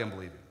entirely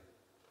unbelieving.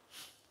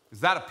 Is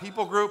that a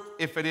people group?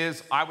 If it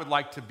is, I would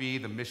like to be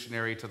the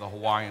missionary to the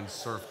Hawaiian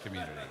surf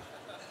community.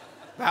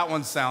 That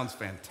one sounds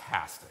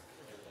fantastic.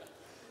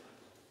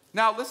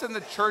 Now, listen,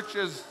 the church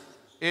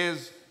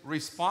is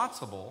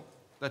responsible.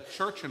 The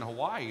church in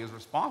Hawaii is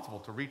responsible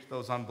to reach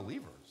those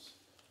unbelievers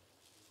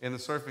in the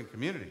surfing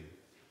community.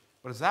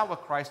 But is that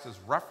what Christ is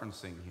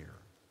referencing here?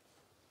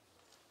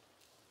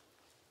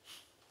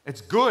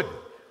 It's good.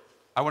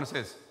 I want to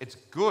say this. It's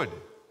good,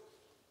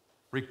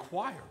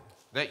 required,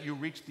 that you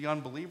reach the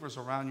unbelievers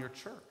around your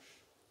church.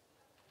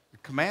 You're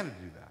commanded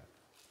to do that.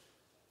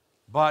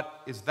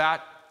 But is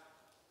that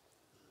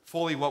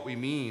fully what we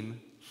mean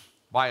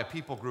by a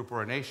people group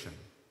or a nation?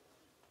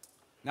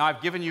 Now,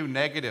 I've given you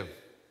negative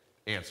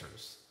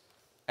answers.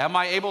 Am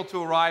I able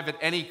to arrive at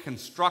any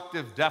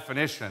constructive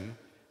definition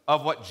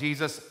of what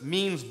Jesus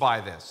means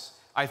by this?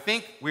 I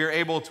think we are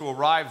able to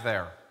arrive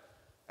there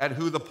at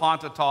who the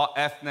Pantata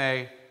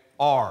ethne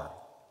are.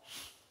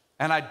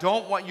 And I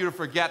don't want you to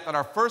forget that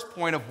our first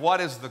point of what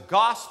is the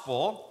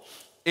gospel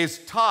is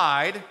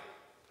tied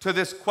to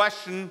this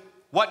question,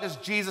 what does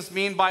Jesus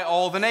mean by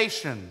all the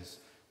nations?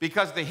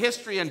 Because the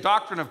history and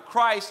doctrine of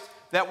Christ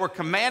that we're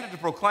commanded to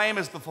proclaim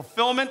is the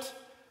fulfillment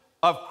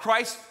of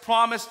Christ's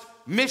promised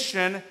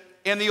mission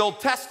in the Old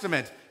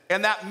Testament.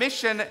 And that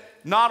mission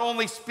not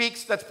only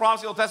speaks, that's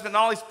promised in the Old Testament,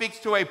 not only speaks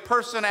to a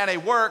person and a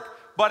work,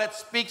 but it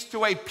speaks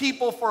to a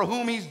people for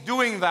whom he's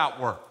doing that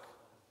work,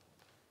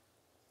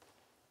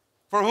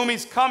 for whom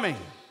he's coming.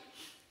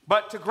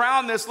 But to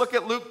ground this, look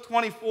at Luke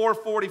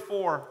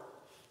 24:44.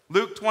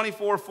 Luke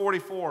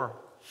 24:44.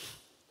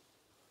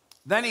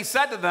 Then he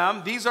said to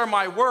them, "These are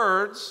my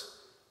words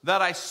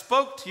that I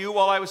spoke to you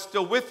while I was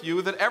still with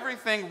you, that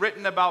everything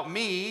written about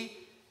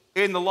me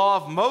in the law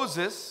of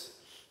Moses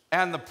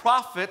and the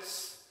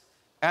prophets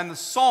and the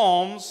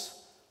Psalms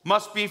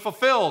must be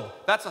fulfilled."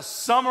 That's a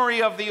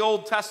summary of the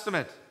Old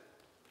Testament.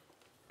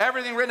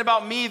 Everything written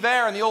about me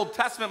there in the Old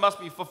Testament must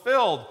be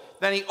fulfilled.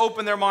 Then he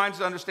opened their minds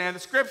to understand the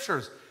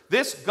scriptures.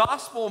 This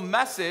gospel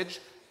message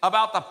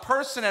about the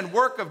person and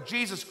work of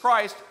Jesus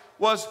Christ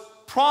was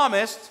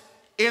promised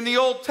in the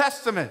Old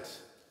Testament.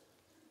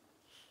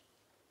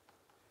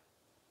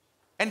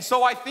 And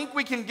so I think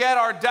we can get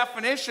our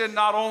definition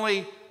not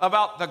only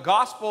about the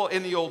gospel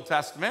in the Old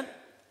Testament,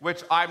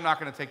 which I'm not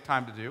going to take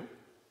time to do,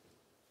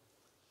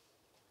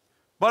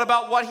 but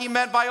about what he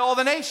meant by all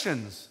the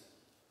nations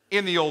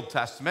in the Old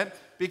Testament,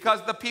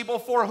 because the people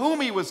for whom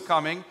he was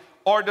coming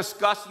are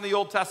discussed in the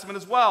Old Testament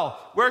as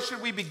well. Where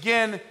should we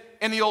begin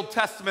in the Old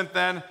Testament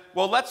then?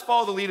 Well, let's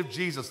follow the lead of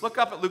Jesus. Look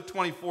up at Luke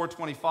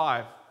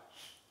 24:25.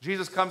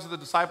 Jesus comes to the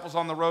disciples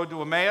on the road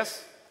to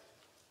Emmaus.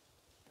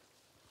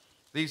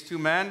 These two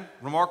men,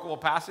 remarkable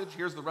passage.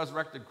 Here's the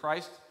resurrected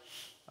Christ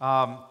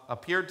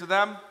appeared to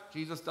them.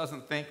 Jesus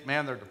doesn't think,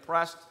 man, they're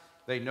depressed.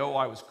 They know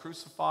I was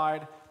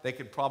crucified. They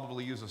could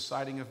probably use a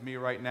sighting of me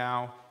right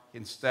now.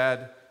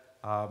 Instead,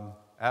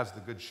 as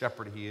the good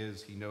shepherd he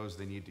is, he knows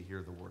they need to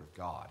hear the word of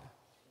God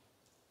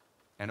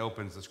and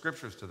opens the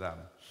scriptures to them.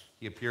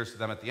 He appears to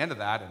them at the end of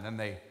that, and then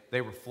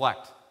they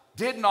reflect.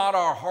 Did not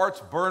our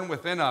hearts burn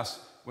within us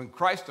when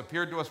Christ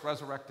appeared to us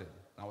resurrected?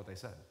 Not what they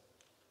said.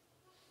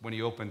 When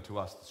he opened to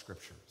us the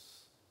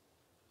scriptures.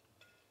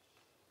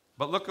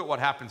 But look at what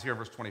happens here in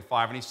verse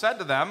 25. And he said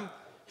to them,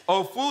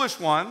 "O foolish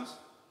ones,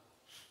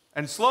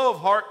 and slow of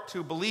heart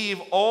to believe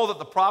all that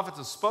the prophets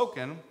have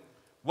spoken,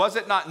 was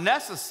it not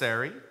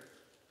necessary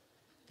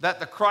that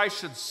the Christ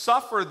should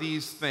suffer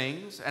these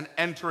things and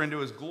enter into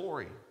his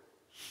glory?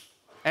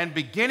 And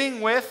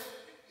beginning with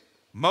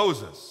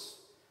Moses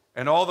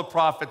and all the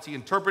prophets, he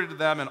interpreted to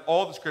them in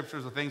all the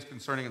scriptures the things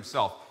concerning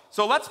himself."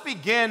 So let's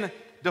begin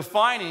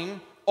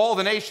defining all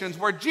the nations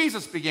where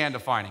Jesus began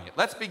defining it.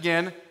 Let's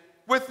begin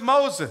with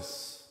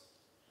Moses.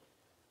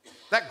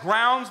 That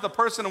grounds the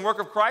person and work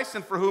of Christ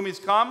and for whom he's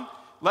come.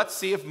 Let's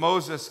see if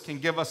Moses can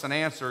give us an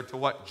answer to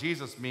what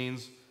Jesus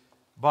means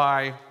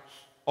by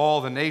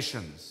all the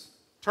nations.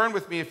 Turn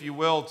with me, if you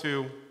will,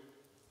 to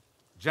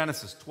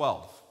Genesis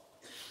 12.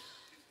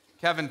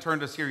 Kevin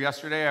turned us here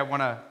yesterday. I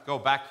want to go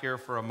back here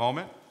for a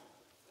moment.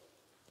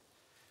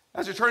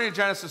 As you're turning to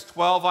Genesis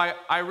 12,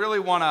 I really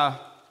want to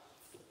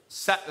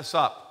set this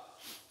up.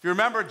 If you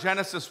remember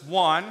Genesis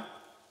 1,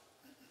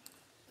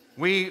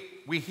 we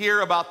hear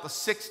about the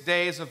 6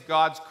 days of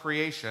God's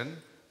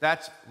creation.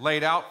 That's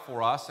laid out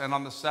for us, and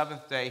on the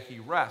seventh day he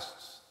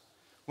rests.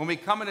 When we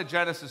come into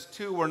Genesis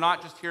 2, we're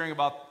not just hearing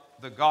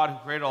about the God who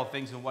created all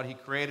things and what he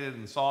created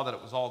and saw that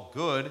it was all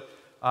good,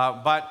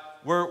 but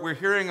we're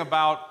hearing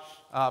about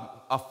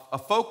a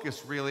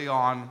focus really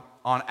on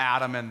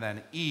Adam and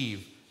then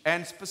Eve,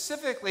 and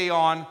specifically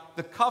on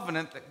the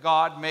covenant that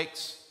God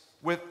makes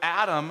with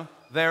Adam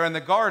there in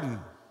the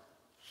garden.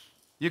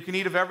 You can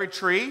eat of every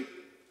tree,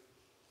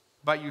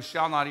 but you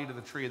shall not eat of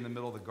the tree in the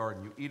middle of the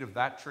garden. You eat of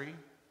that tree,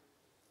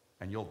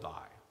 and you'll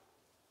die.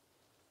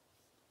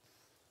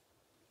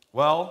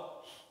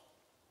 Well,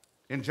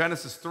 in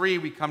Genesis 3,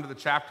 we come to the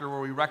chapter where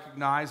we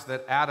recognize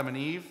that Adam and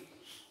Eve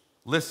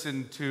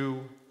listened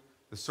to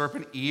the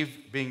serpent,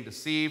 Eve being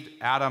deceived,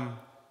 Adam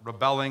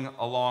rebelling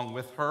along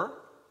with her.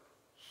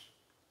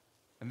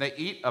 And they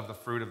eat of the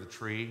fruit of the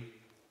tree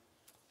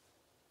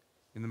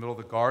in the middle of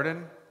the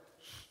garden.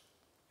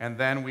 And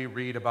then we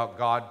read about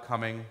God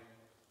coming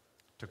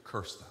to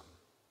curse them.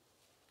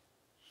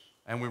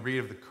 And we read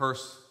of the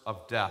curse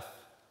of death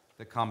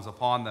that comes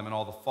upon them and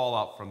all the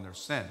fallout from their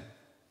sin.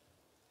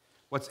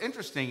 What's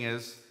interesting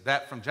is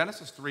that from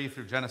Genesis 3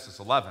 through Genesis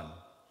 11,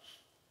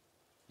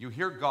 you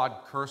hear God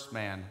curse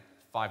man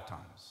 5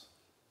 times.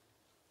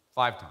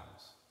 5 times.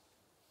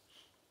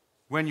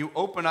 When you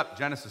open up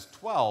Genesis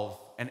 12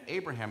 and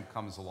Abraham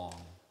comes along,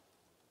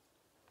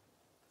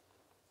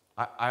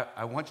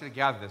 I want you to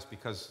gather this,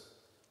 because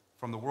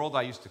from the world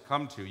I used to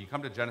come to, you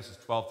come to Genesis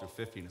 12 through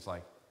 15, it's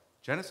like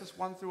Genesis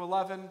 1 through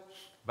 11,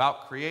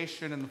 about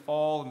creation and the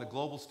fall and the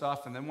global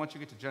stuff, and then once you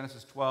get to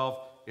Genesis 12,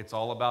 it's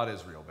all about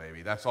Israel,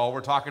 baby. That's all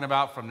we're talking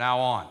about from now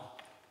on.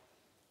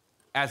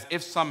 As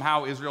if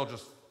somehow Israel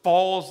just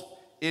falls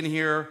in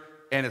here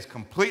and is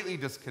completely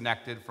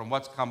disconnected from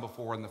what's come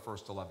before in the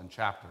first 11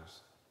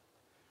 chapters.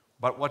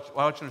 But what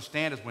I want you to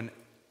understand is when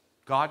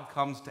God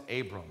comes to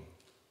Abram,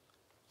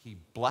 he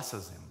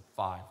blesses him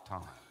 5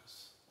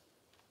 times.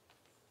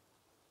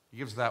 He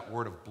gives that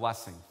word of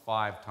blessing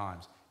 5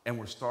 times. And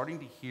we're starting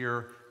to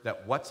hear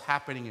that what's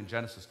happening in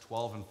Genesis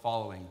 12 and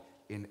following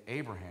in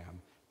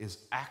Abraham is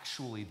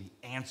actually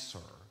the answer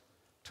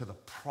to the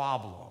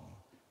problem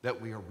that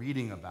we are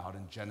reading about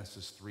in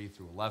Genesis 3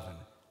 through 11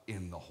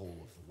 in the whole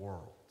of the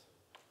world.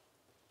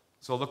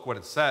 So look what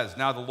it says.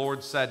 Now the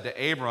Lord said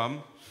to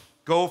Abram,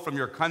 "Go from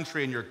your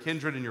country and your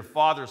kindred and your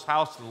father's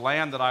house to the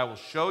land that I will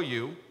show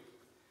you,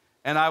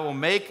 and I will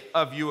make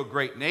of you a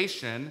great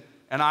nation,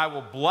 and I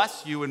will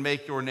bless you and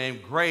make your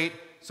name great,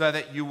 so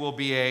that you will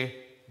be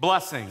a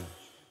blessing.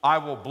 I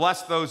will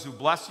bless those who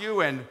bless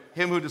you, and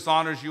him who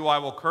dishonors you I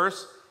will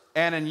curse.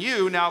 And in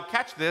you," now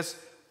catch this,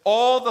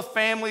 "all the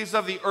families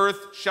of the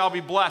earth shall be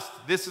blessed."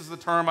 This is the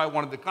term I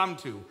wanted to come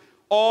to.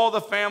 All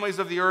the families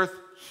of the earth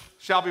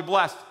shall be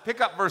blessed.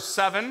 Pick up verse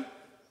 7.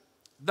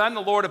 Then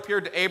the Lord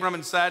appeared to Abram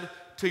and said,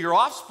 "To your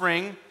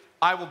offspring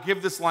I will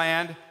give this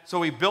land."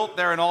 So he built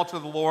there an altar to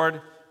the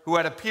Lord who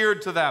had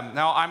appeared to them.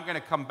 Now I'm going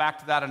to come back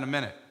to that in a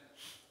minute.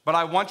 But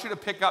I want you to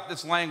pick up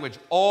this language.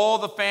 All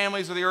the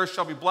families of the earth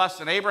shall be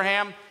blessed in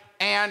Abraham,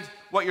 and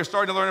what you're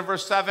starting to learn in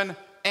verse 7,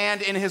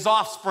 and in his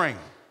offspring.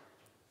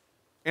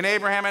 In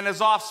Abraham and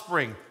his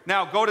offspring.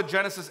 Now go to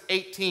Genesis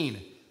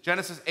 18.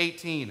 Genesis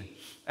 18.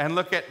 And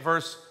look at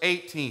verse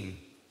 18.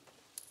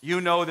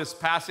 You know this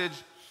passage.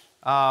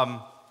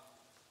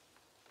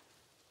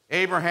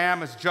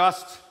 Abraham has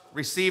just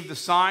received the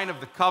sign of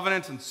the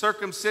covenant and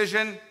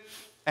circumcision,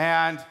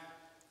 and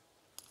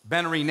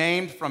been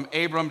renamed from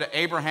Abram to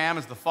Abraham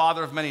as the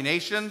father of many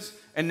nations.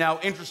 And now,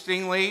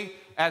 interestingly,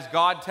 as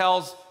God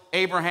tells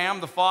Abraham,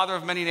 the father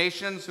of many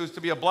nations, who's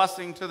to be a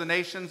blessing to the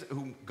nations,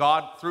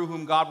 through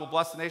whom God will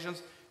bless the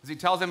nations, as he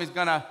tells him he's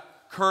going to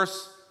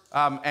curse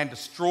and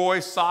destroy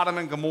Sodom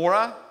and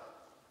Gomorrah,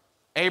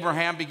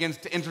 Abraham begins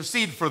to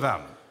intercede for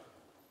them.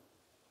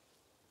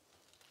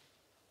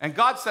 And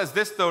God says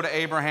this, though, to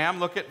Abraham.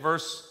 Look at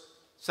verse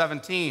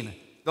 17.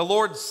 The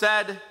Lord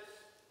said,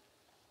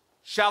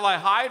 "Shall I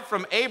hide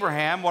from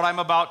Abraham what I'm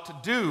about to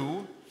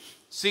do,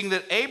 seeing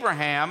that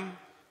Abraham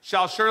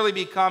shall surely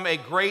become a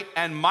great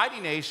and mighty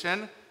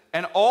nation,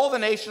 and all the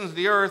nations of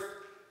the earth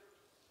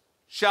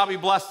shall be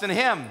blessed in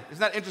him?"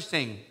 Isn't that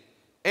interesting?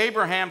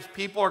 Abraham's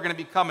people are going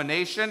to become a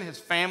nation. His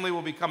family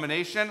will become a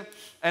nation.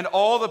 And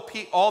all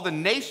the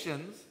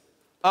nations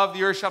of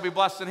the earth shall be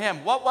blessed in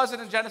him. What was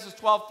it in Genesis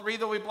 12:3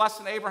 that we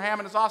blessed in Abraham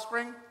and his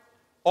offspring?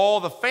 All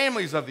the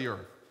families of the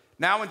earth.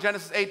 Now in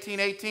Genesis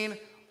 18:18,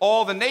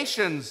 all the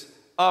nations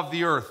of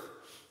the earth.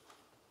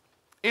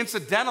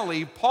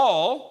 Incidentally,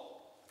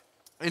 Paul,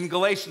 in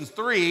Galatians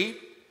 3,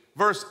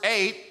 verse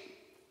 8,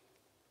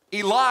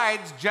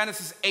 elides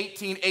Genesis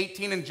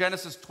 18:18 and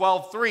Genesis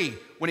 12:3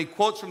 when he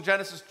quotes from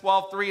Genesis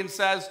 12:3 and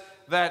says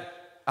that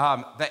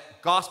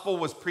that gospel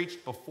was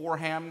preached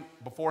beforehand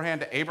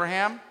to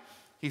Abraham.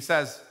 He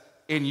says,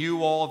 "In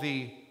you all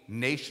the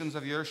nations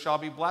of the earth shall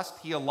be blessed."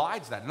 He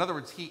elides that. In other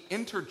words, he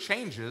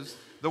interchanges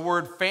the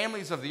word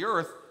families of the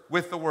earth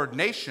with the word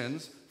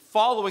nations,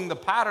 following the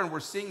pattern we're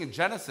seeing in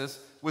Genesis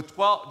with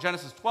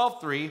Genesis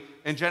 12:3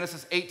 and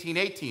Genesis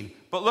 18:18.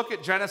 But look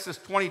at Genesis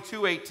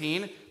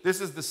 22:18. This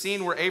is the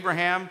scene where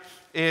Abraham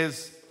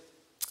is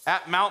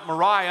at Mount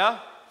Moriah,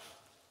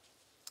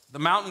 the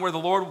mountain where the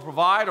Lord will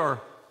provide,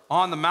 or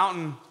on the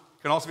mountain,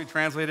 can also be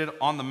translated,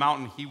 on the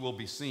mountain he will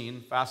be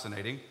seen.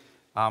 Fascinating.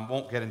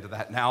 Won't get into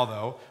that now,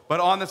 though. But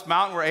on this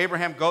mountain where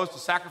Abraham goes to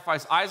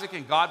sacrifice Isaac,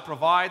 and God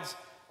provides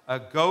a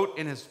goat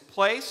in his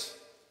place.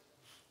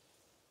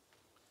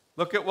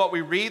 Look at what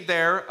we read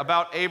there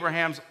about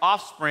Abraham's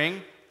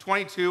offspring,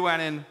 22,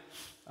 and in,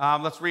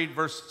 let's read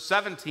verse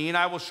 17.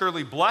 "I will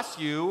surely bless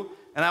you,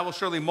 and I will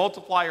surely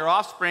multiply your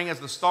offspring as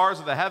the stars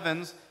of the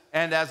heavens,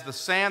 and as the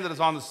sand that is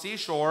on the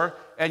seashore,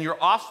 and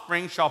your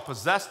offspring shall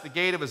possess the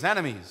gate of his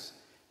enemies.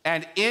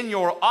 And in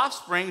your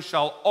offspring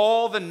shall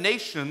all the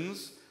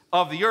nations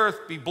of the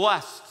earth be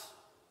blessed."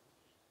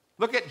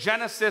 Look at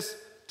Genesis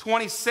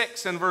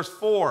 26 and verse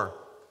 4.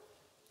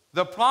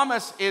 The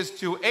promise is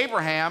to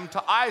Abraham,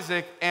 to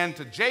Isaac, and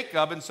to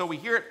Jacob, and so we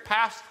hear it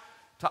passed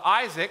to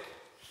Isaac.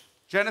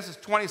 Genesis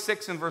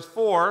 26 and verse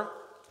 4,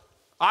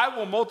 I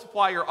will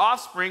multiply your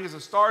offspring as the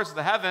stars of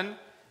the heaven,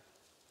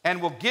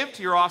 and will give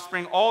to your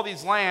offspring all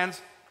these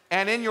lands,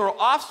 and in your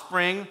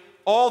offspring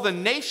all the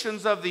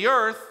nations of the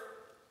earth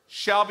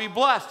shall be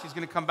blessed. He's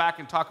going to come back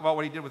and talk about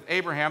what he did with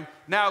Abraham.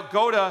 Now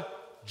go to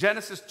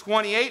Genesis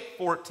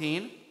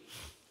 28:14.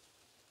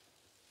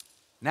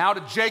 Now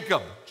to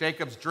Jacob,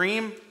 Jacob's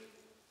dream.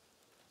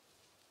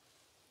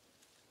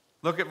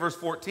 Look at verse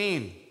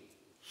 14.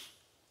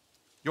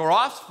 Your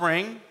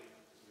offspring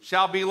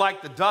shall be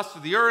like the dust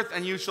of the earth,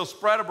 and you shall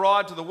spread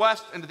abroad to the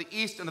west and to the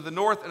east and to the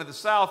north and to the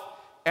south,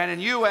 and in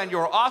you and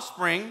your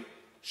offspring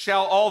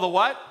shall all the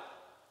what?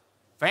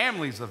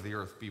 Families of the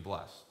earth be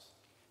blessed.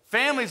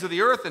 Families of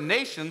the earth and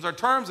nations are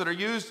terms that are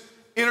used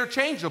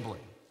interchangeably.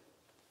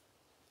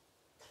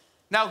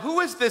 Now, who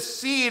is this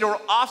seed or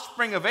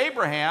offspring of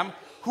Abraham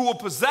who will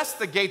possess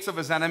the gates of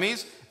his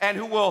enemies and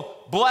who will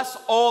bless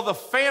all the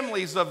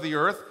families of the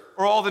earth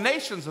or all the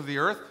nations of the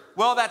earth?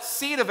 Well, that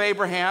seed of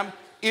Abraham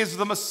is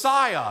the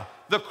Messiah,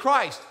 the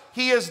Christ.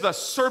 He is the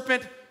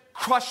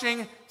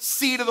serpent-crushing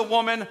seed of the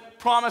woman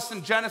promised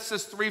in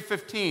Genesis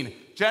 3:15.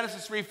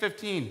 Genesis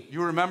 3:15,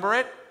 you remember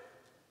it?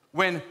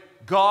 When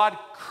God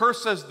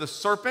curses the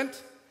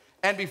serpent,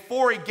 and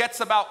before he gets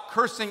about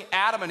cursing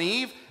Adam and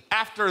Eve,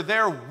 after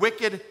their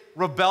wicked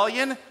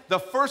rebellion, the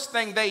first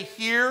thing they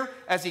hear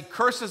as he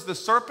curses the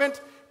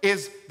serpent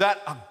is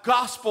that a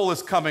gospel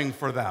is coming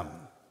for them.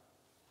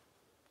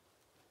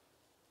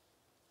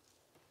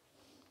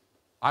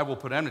 I will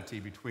put enmity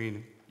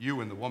between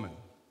you and the woman,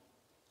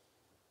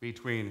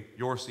 between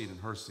your seed and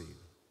her seed.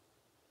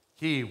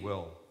 He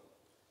will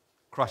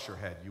crush your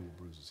head, you will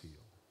bruise his heel.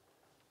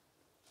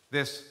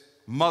 This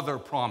mother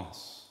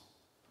promise,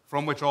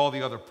 from which all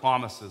the other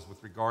promises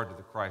with regard to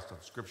the Christ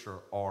of Scripture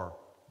are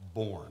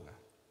born.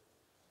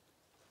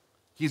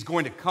 He's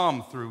going to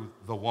come through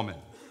the woman.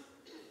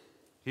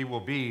 He will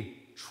be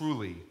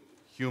truly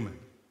human.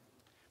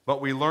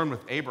 But we learn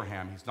with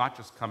Abraham, he's not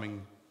just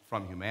coming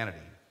from humanity.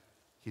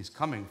 He's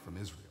coming from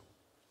Israel.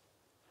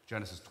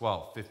 Genesis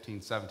 12,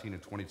 15, 17,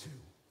 and 22.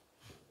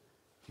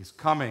 He's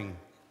coming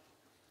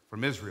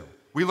from Israel.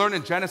 We learn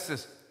in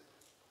Genesis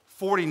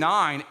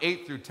 49,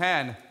 8 through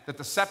 10, that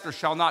the scepter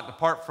shall not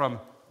depart from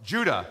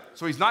Judah.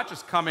 So he's not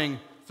just coming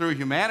through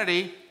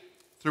humanity,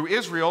 through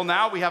Israel.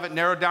 Now we have it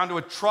narrowed down to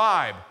a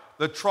tribe,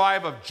 the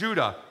tribe of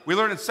Judah. We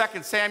learn in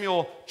 2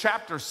 Samuel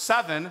chapter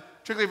 7,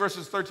 particularly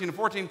verses 13 and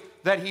 14,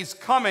 that he's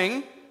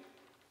coming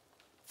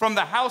from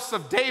the house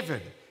of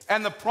David.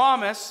 And the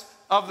promise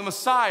of the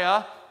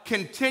Messiah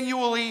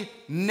continually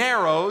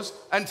narrows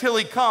until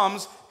he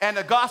comes, and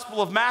the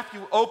Gospel of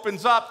Matthew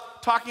opens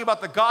up talking about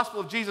the gospel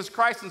of Jesus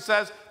Christ and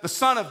says, the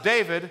son of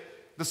David,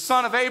 the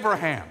son of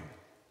Abraham.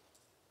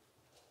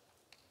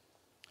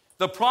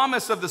 The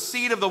promise of the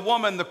seed of the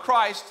woman, the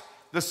Christ,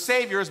 the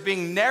Savior, is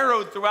being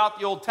narrowed throughout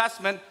the Old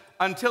Testament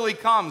until he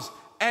comes.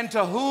 And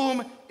to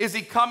whom is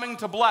he coming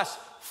to bless?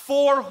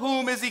 For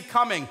whom is he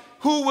coming?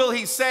 Who will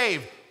he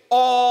save?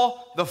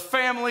 All the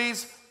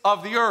families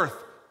of the earth,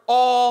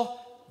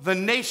 all the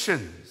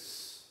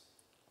nations.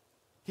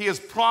 He has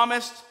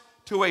promised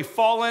to a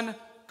fallen,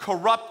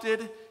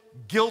 corrupted,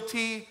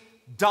 guilty,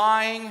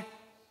 dying,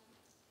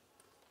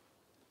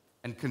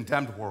 and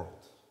condemned world.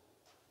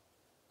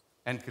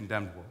 And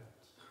condemned world.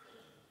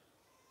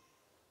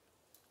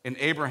 In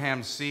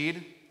Abraham's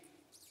seed,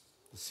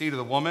 the seed of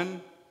the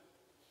woman,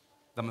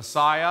 the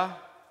Messiah,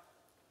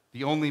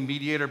 the only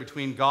mediator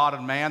between God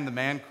and man, the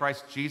man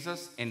Christ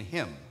Jesus, in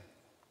him,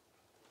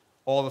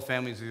 all the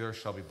families of the earth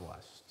shall be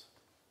blessed.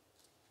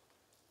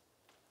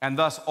 And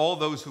thus, all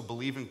those who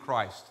believe in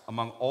Christ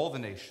among all the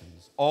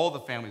nations, all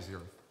the families of the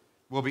earth,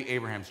 will be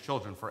Abraham's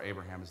children, for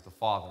Abraham is the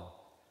father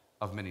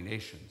of many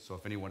nations. So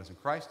if anyone is in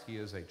Christ, he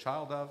is a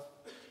child of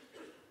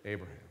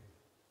Abraham.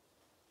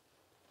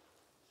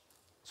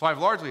 So I've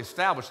largely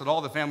established that all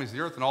the families of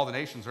the earth and all the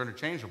nations are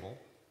interchangeable,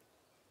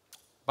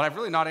 but I've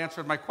really not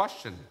answered my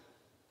question.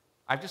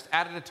 I've just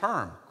added a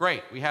term.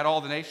 Great, we had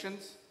all the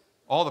nations,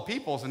 all the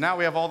peoples, and now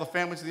we have all the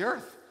families of the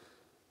earth.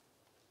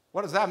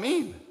 What does that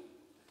mean?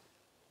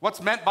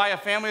 What's meant by a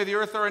family of the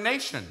earth or a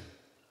nation?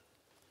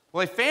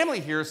 Well, a family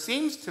here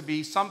seems to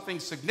be something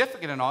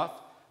significant enough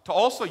to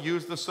also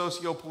use the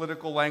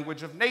socio-political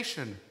language of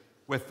nation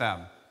with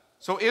them.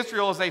 So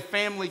Israel is a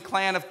family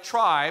clan of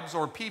tribes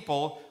or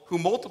people who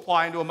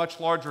multiply into a much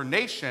larger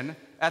nation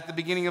at the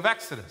beginning of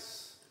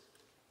Exodus.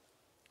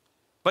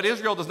 But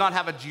Israel does not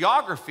have a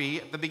geography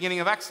at the beginning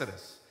of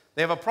Exodus.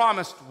 They have a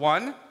promised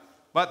one,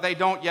 but they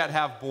don't yet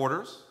have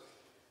borders.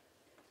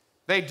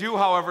 They do,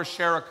 however,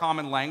 share a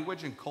common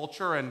language and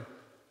culture and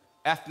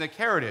ethnic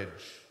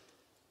heritage.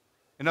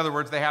 In other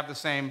words, they have the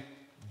same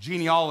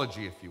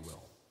genealogy, if you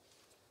will,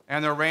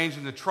 and they're arranged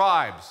into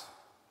tribes.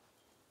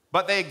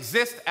 But they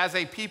exist as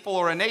a people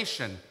or a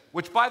nation,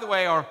 which, by the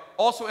way, are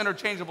also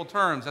interchangeable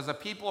terms. As a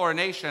people or a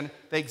nation,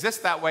 they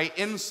exist that way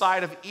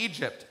inside of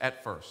Egypt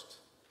at first.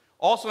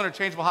 Also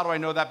interchangeable, how do I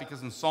know that?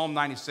 Because in Psalm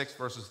 96,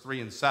 verses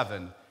 3 and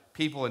 7,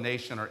 people and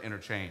nation are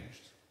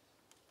interchanged.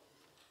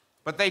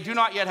 But they do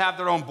not yet have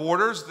their own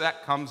borders.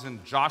 That comes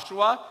in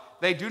Joshua.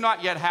 They do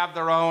not yet have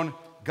their own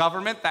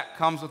government. That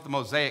comes with the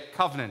Mosaic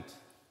covenant.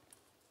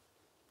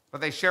 But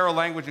they share a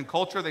language and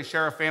culture. They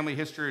share a family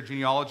history or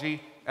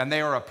genealogy. And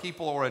they are a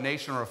people or a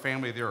nation or a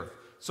family of the earth.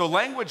 So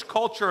language,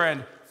 culture,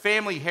 and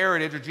family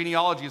heritage or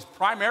genealogy is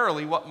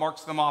primarily what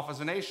marks them off as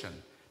a nation.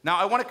 Now,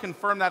 I want to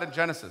confirm that in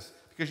Genesis,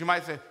 because you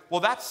might say,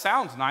 well, that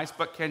sounds nice,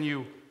 but can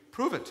you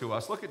prove it to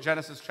us? Look at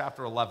Genesis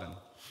chapter 11.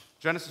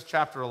 Genesis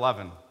chapter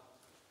 11.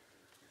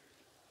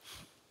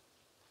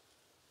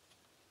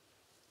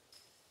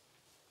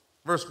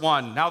 Verse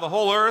 1, now the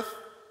whole earth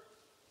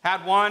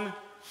had one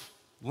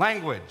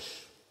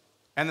language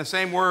and the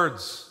same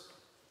words.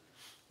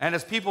 And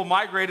as people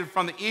migrated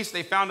from the east,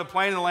 they found a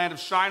plain in the land of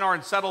Shinar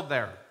and settled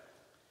there.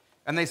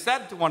 And they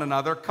said to one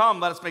another,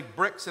 come, let us make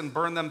bricks and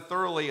burn them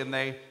thoroughly. And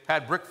they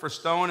had brick for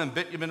stone and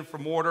bitumen for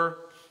mortar.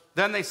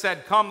 Then they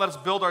said, come, let us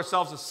build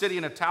ourselves a city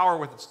and a tower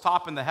with its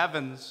top in the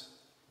heavens.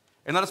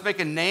 And let us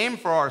make a name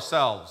for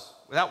ourselves.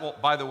 That will,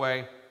 by the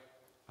way,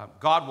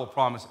 God will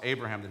promise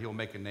Abraham that he will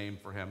make a name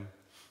for him.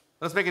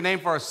 Let us make a name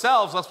for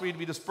ourselves, lest we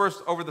be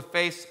dispersed over the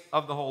face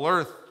of the whole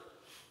earth.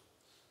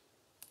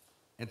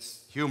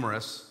 It's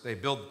humorous. They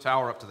build the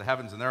tower up to the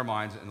heavens in their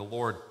minds, and the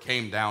Lord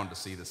came down to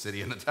see the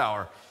city and the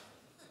tower,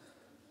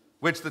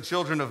 which the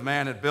children of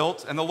man had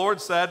built. And the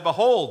Lord said,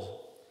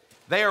 behold,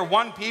 they are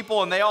one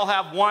people, and they all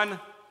have one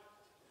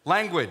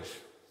language.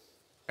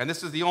 And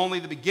this is only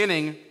the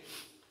beginning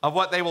of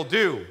what they will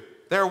do.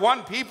 They are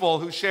one people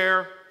who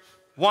share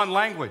one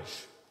language.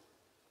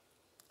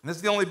 And this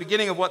is the only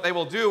beginning of what they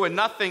will do, and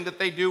nothing that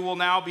they do will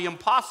now be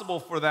impossible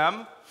for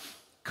them.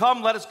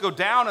 Come, let us go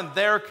down and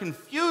there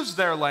confuse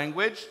their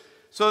language,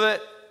 so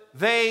that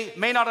they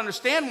may not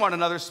understand one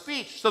another's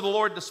speech. So the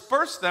Lord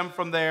dispersed them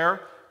from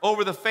there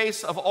over the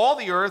face of all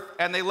the earth,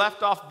 and they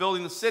left off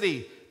building the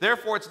city.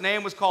 Therefore its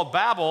name was called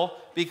Babel,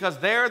 because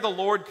there the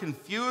Lord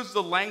confused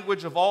the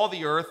language of all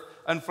the earth,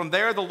 and from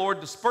there the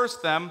Lord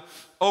dispersed them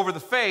over the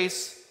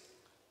face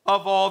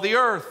of all the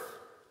earth.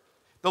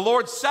 The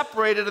Lord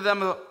separated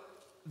them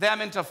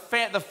into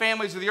the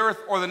families of the earth,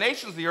 or the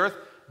nations of the earth,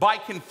 by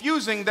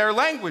confusing their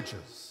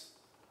languages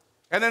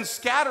and then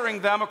scattering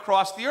them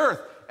across the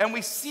earth. And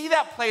we see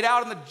that played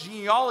out in the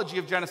genealogy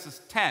of Genesis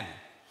 10.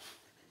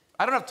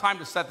 I don't have time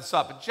to set this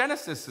up, but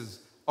Genesis is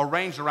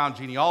arranged around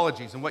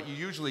genealogies, and what you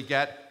usually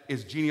get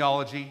is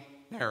genealogy,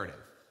 narrative.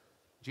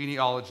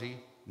 Genealogy,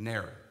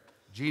 narrative.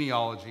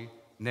 Genealogy,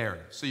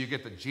 narrative. So you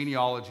get the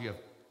genealogy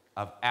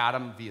of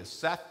Adam via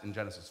Seth in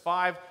Genesis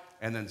 5,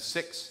 and then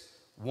 6,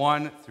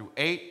 1 through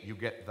 8, you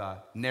get the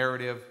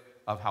narrative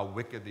of how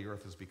wicked the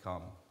earth has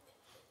become.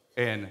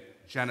 In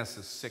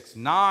Genesis 6,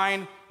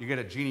 9, you get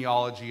a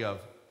genealogy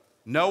of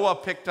Noah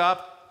picked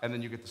up, and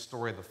then you get the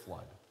story of the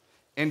flood.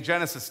 In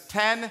Genesis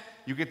 10,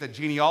 you get the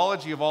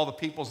genealogy of all the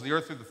peoples of the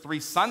earth through the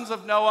 3 sons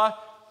of Noah,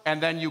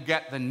 and then you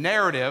get the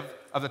narrative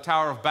of the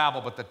Tower of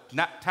Babel. But the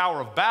Tower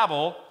of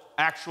Babel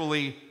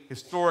actually,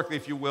 historically,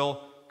 if you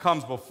will,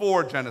 comes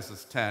before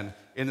Genesis 10,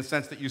 in the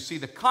sense that you see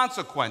the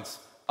consequence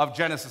of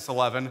Genesis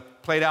 11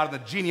 played out in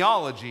the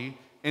genealogy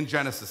in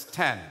Genesis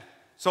 10.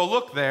 So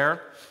look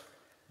there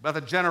about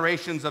the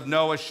generations of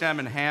Noah, Shem,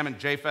 and Ham, and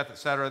Japheth,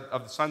 etc.,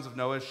 of the sons of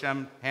Noah,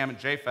 Shem, Ham, and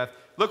Japheth.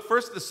 Look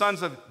first at the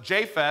sons of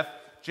Japheth,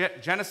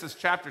 Genesis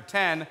chapter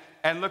 10,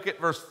 and look at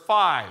verse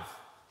 5.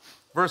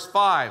 Verse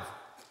 5.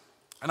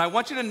 And I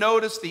want you to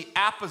notice the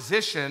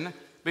apposition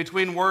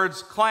between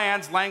words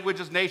clans,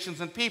 languages, nations,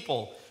 and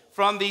people.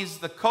 From these,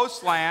 the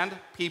coastland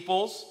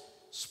peoples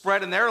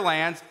spread in their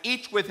lands,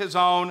 each with his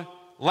own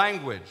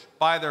language,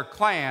 by their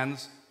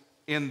clans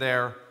in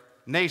their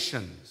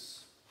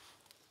nations.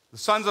 The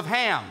sons of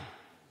Ham,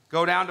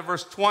 go down to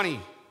verse 20.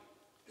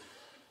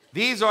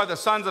 These are the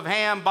sons of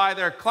Ham by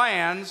their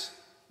clans,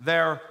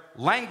 their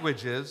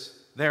languages,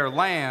 their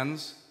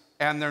lands,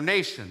 and their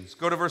nations.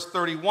 Go to verse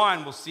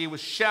 31, we'll see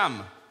with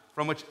Shem,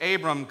 from which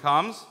Abram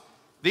comes.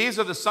 These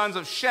are the sons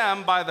of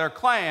Shem by their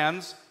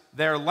clans,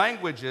 their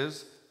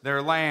languages,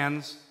 their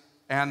lands,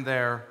 and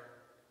their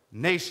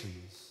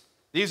nations.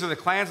 These are the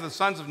clans of the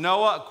sons of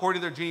Noah,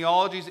 according to their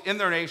genealogies, in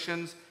their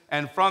nations,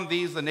 and from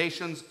these the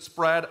nations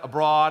spread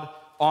abroad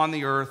on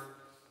the earth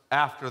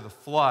after the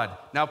flood.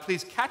 Now,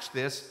 please catch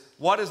this.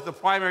 What is the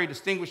primary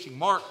distinguishing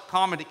mark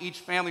common to each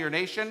family or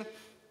nation?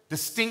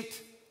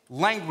 Distinct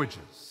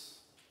languages.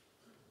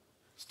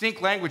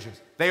 Distinct languages.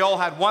 They all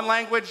had one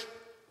language.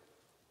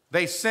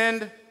 They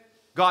sinned.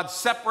 God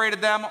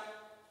separated them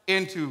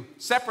into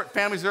separate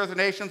families of the earth and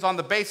nations on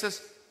the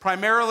basis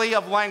primarily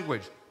of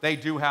language. They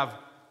do have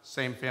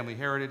same family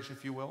heritage,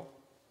 if you will,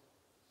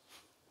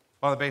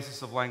 on the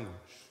basis of language.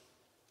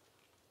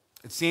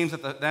 It seems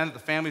that the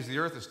families of the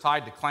earth is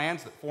tied to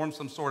clans that form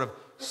some sort of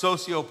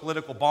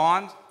socio-political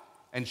bond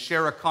and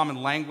share a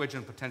common language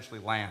and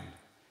potentially land.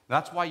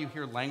 That's why you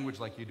hear language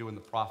like you do in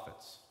the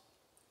prophets.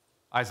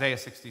 Isaiah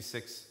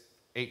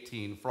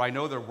 66:18, for I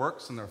know their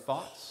works and their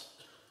thoughts,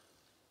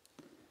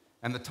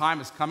 and the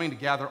time is coming to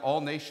gather all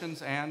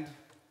nations and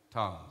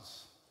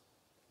tongues,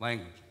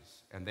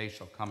 languages, and they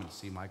shall come and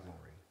see my glory.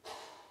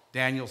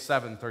 Daniel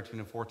 7:13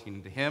 and 14.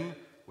 And to him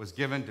was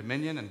given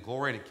dominion and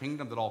glory and a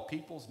kingdom that all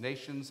peoples,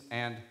 nations,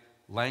 and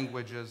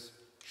languages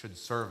should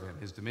serve him.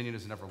 His dominion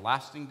is an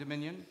everlasting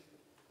dominion,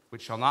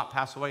 which shall not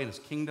pass away, and his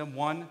kingdom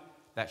one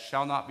that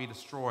shall not be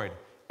destroyed.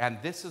 And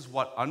this is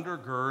what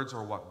undergirds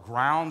or what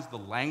grounds the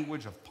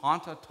language of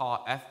Panta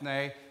ta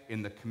ethne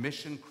in the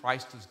commission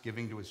Christ is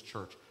giving to his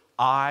church.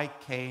 I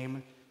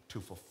came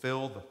to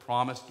fulfill the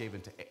promise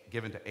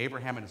given to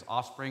Abraham and his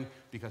offspring,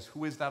 because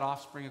who is that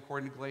offspring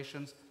according to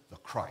Galatians? The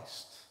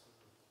Christ.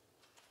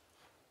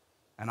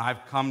 And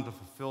I've come to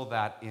fulfill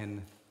that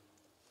in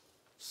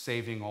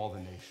saving all the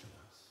nations.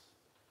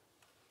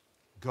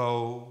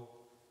 Go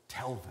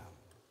tell them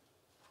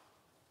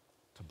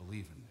to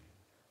believe in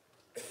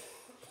me.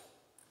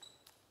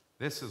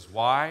 This is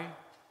why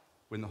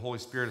when the Holy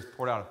Spirit is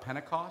poured out at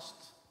Pentecost,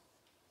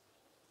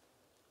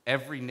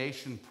 every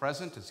nation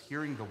present is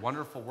hearing the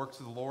wonderful works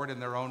of the Lord in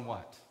their own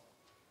what?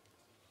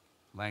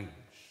 Language.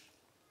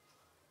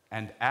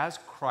 And as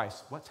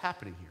Christ, what's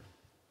happening here?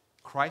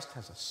 Christ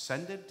has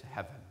ascended to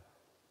heaven,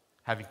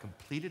 having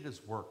completed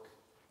his work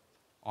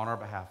on our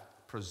behalf,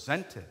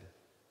 presented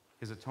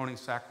his atoning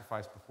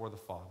sacrifice before the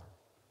Father,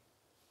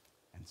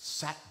 and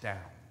sat down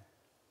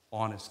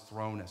on his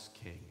throne as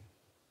king,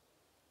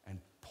 and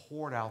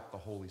poured out the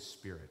Holy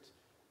Spirit,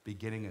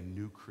 beginning a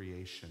new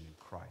creation in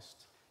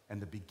Christ.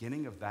 And the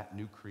beginning of that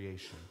new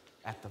creation,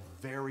 at the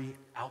very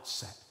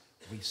outset,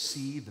 we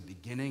see the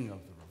beginning of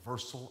the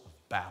reversal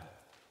of battle.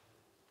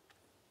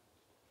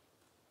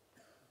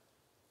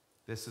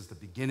 This is the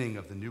beginning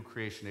of the new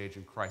creation age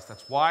in Christ.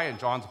 That's why in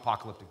John's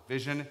apocalyptic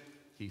vision,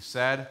 he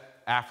said,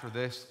 after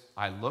this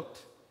I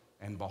looked,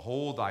 and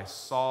behold, I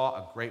saw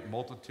a great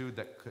multitude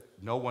that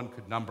no one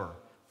could number,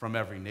 from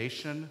every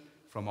nation,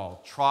 from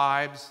all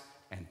tribes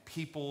and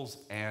peoples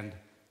and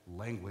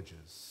languages,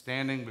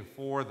 standing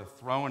before the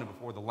throne and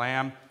before the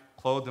Lamb,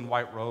 clothed in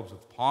white robes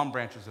with palm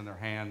branches in their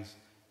hands,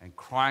 and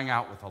crying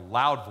out with a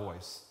loud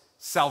voice,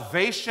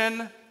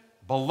 salvation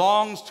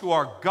belongs to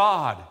our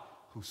God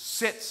who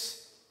sits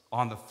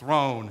on the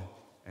throne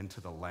and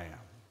to the Lamb.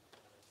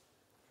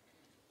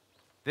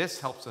 This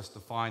helps us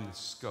define the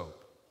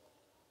scope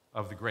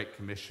of the Great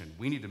Commission.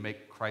 We need to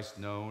make Christ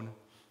known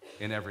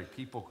in every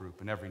people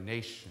group, in every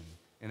nation,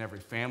 in every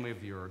family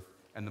of the earth,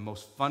 and the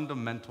most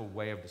fundamental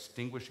way of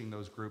distinguishing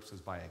those groups is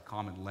by a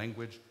common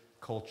language,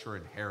 culture,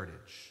 and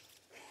heritage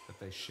that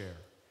they share.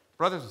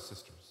 Brothers and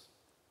sisters,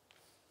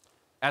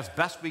 as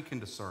best we can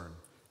discern,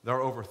 there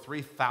are over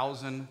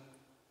 3,000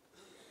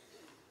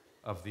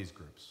 of these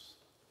groups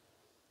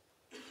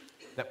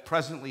that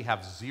presently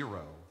have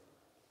zero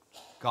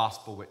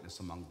gospel witness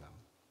among them.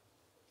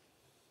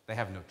 They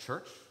have no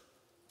church,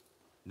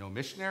 no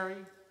missionary,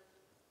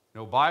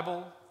 no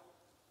Bible,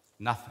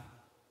 nothing.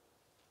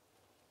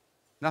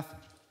 Nothing.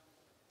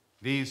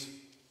 These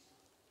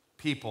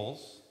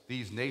peoples,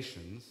 these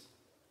nations,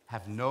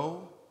 have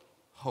no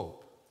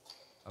hope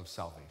of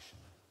salvation.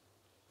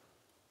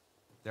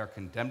 They're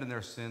condemned in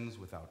their sins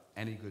without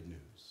any good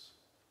news.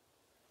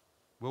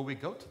 Will we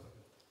go to them?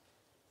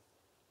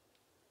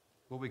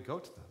 Will we go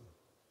to them?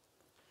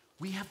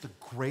 We have the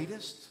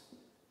greatest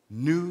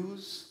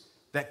news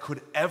that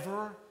could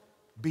ever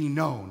be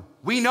known.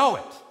 We know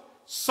it.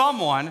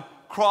 Someone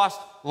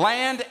crossed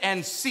land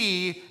and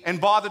sea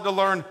and bothered to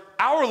learn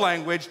our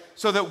language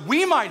so that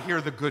we might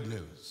hear the good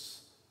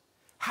news.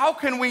 How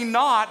can we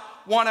not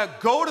want to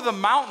go to the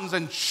mountains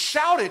and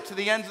shout it to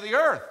the ends of the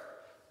earth?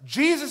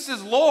 Jesus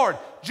is Lord.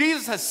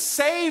 Jesus has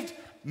saved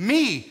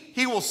me.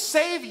 He will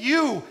save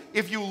you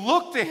if you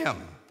look to him.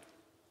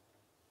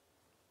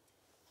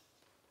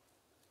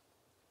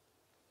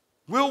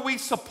 Will we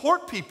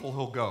support people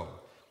who'll go?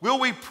 Will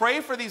we pray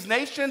for these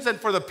nations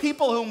and for the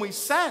people whom we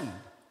send?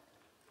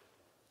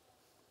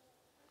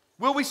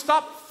 Will we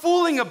stop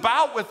fooling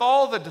about with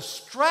all the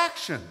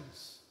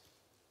distractions?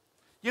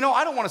 You know,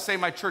 I don't want to say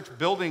my church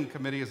building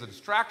committee is a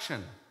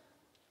distraction,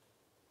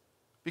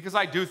 because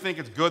I do think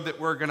it's good that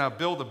we're going to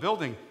build a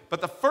building.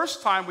 But the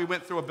first time we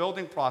went through a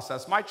building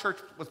process, my church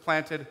was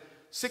planted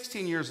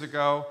 16 years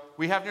ago.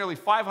 We have nearly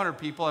 500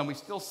 people, and we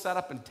still set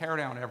up and tear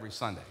down every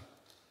Sunday.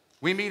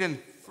 We meet in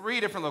 3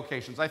 different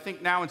locations. I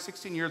think now in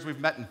 16 years, we've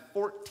met in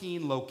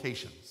 14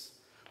 locations.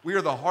 We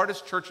are the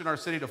hardest church in our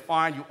city to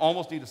find. You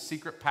almost need a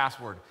secret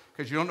password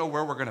because you don't know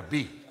where we're going to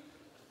be.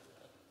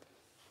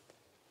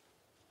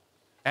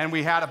 And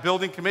we had a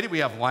building committee. We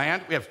have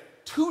land. We have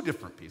 2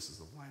 different pieces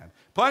of land.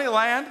 Plenty of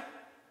land.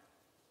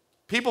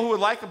 People who would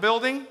like a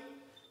building.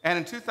 And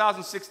in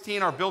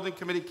 2016, our building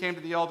committee came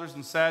to the elders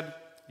and said,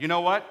 you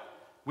know what?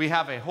 We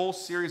have a whole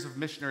series of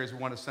missionaries we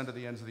want to send to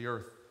the ends of the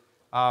earth.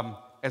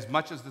 As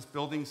much as this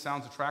building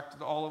sounds attractive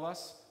to all of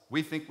us,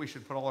 we think we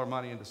should put all our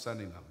money into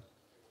sending them.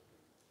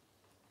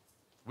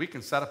 We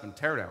can set up and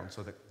tear down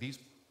so that these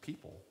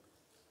people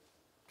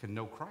can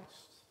know Christ.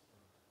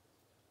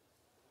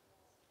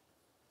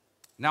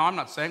 Now, I'm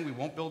not saying we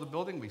won't build a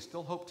building. We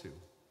still hope to.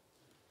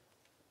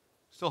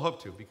 Still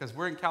hope to, because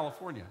we're in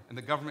California, and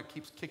the government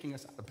keeps kicking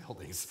us out of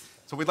buildings.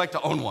 So we'd like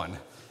to own one.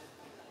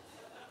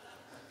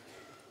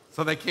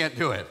 So they can't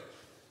do it.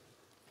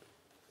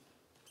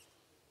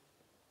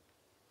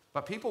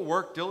 But people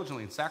worked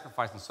diligently and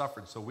sacrificed and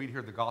suffered so we'd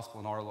hear the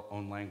gospel in our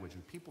own language.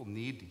 And people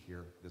need to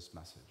hear this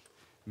message.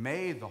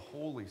 May the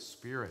Holy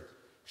Spirit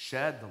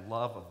shed the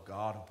love of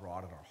God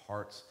abroad in our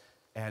hearts,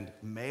 and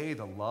may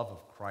the love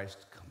of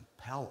Christ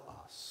compel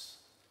us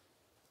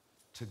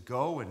to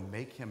go and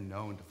make him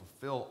known, to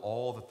fulfill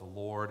all that the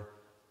Lord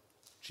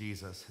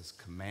Jesus has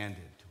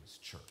commanded to his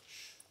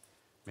church.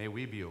 May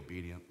we be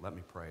obedient. Let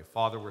me pray.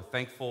 Father, we're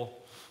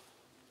thankful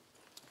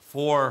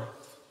for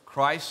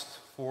Christ,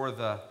 for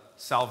the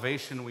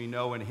salvation we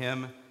know in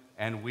him,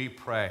 and we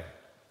pray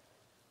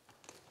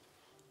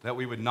that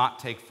we would not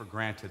take for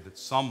granted that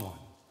someone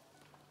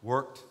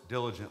worked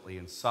diligently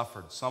and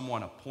suffered,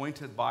 someone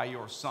appointed by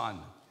your Son,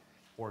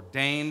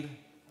 ordained,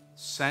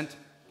 sent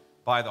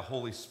by the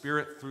Holy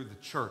Spirit through the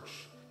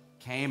church,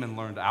 came and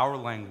learned our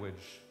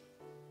language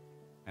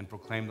and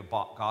proclaimed the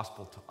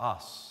gospel to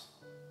us.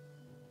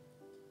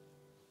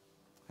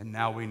 And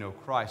now we know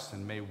Christ,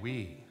 and may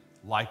we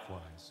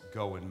likewise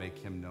go and make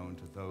him known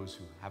to those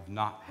who have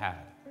not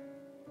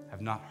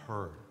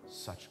heard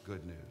such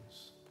good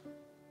news.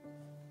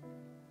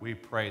 We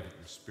pray that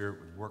your Spirit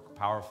would work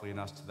powerfully in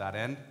us to that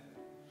end.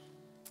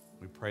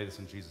 We pray this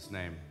in Jesus'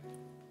 name.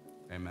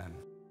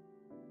 Amen.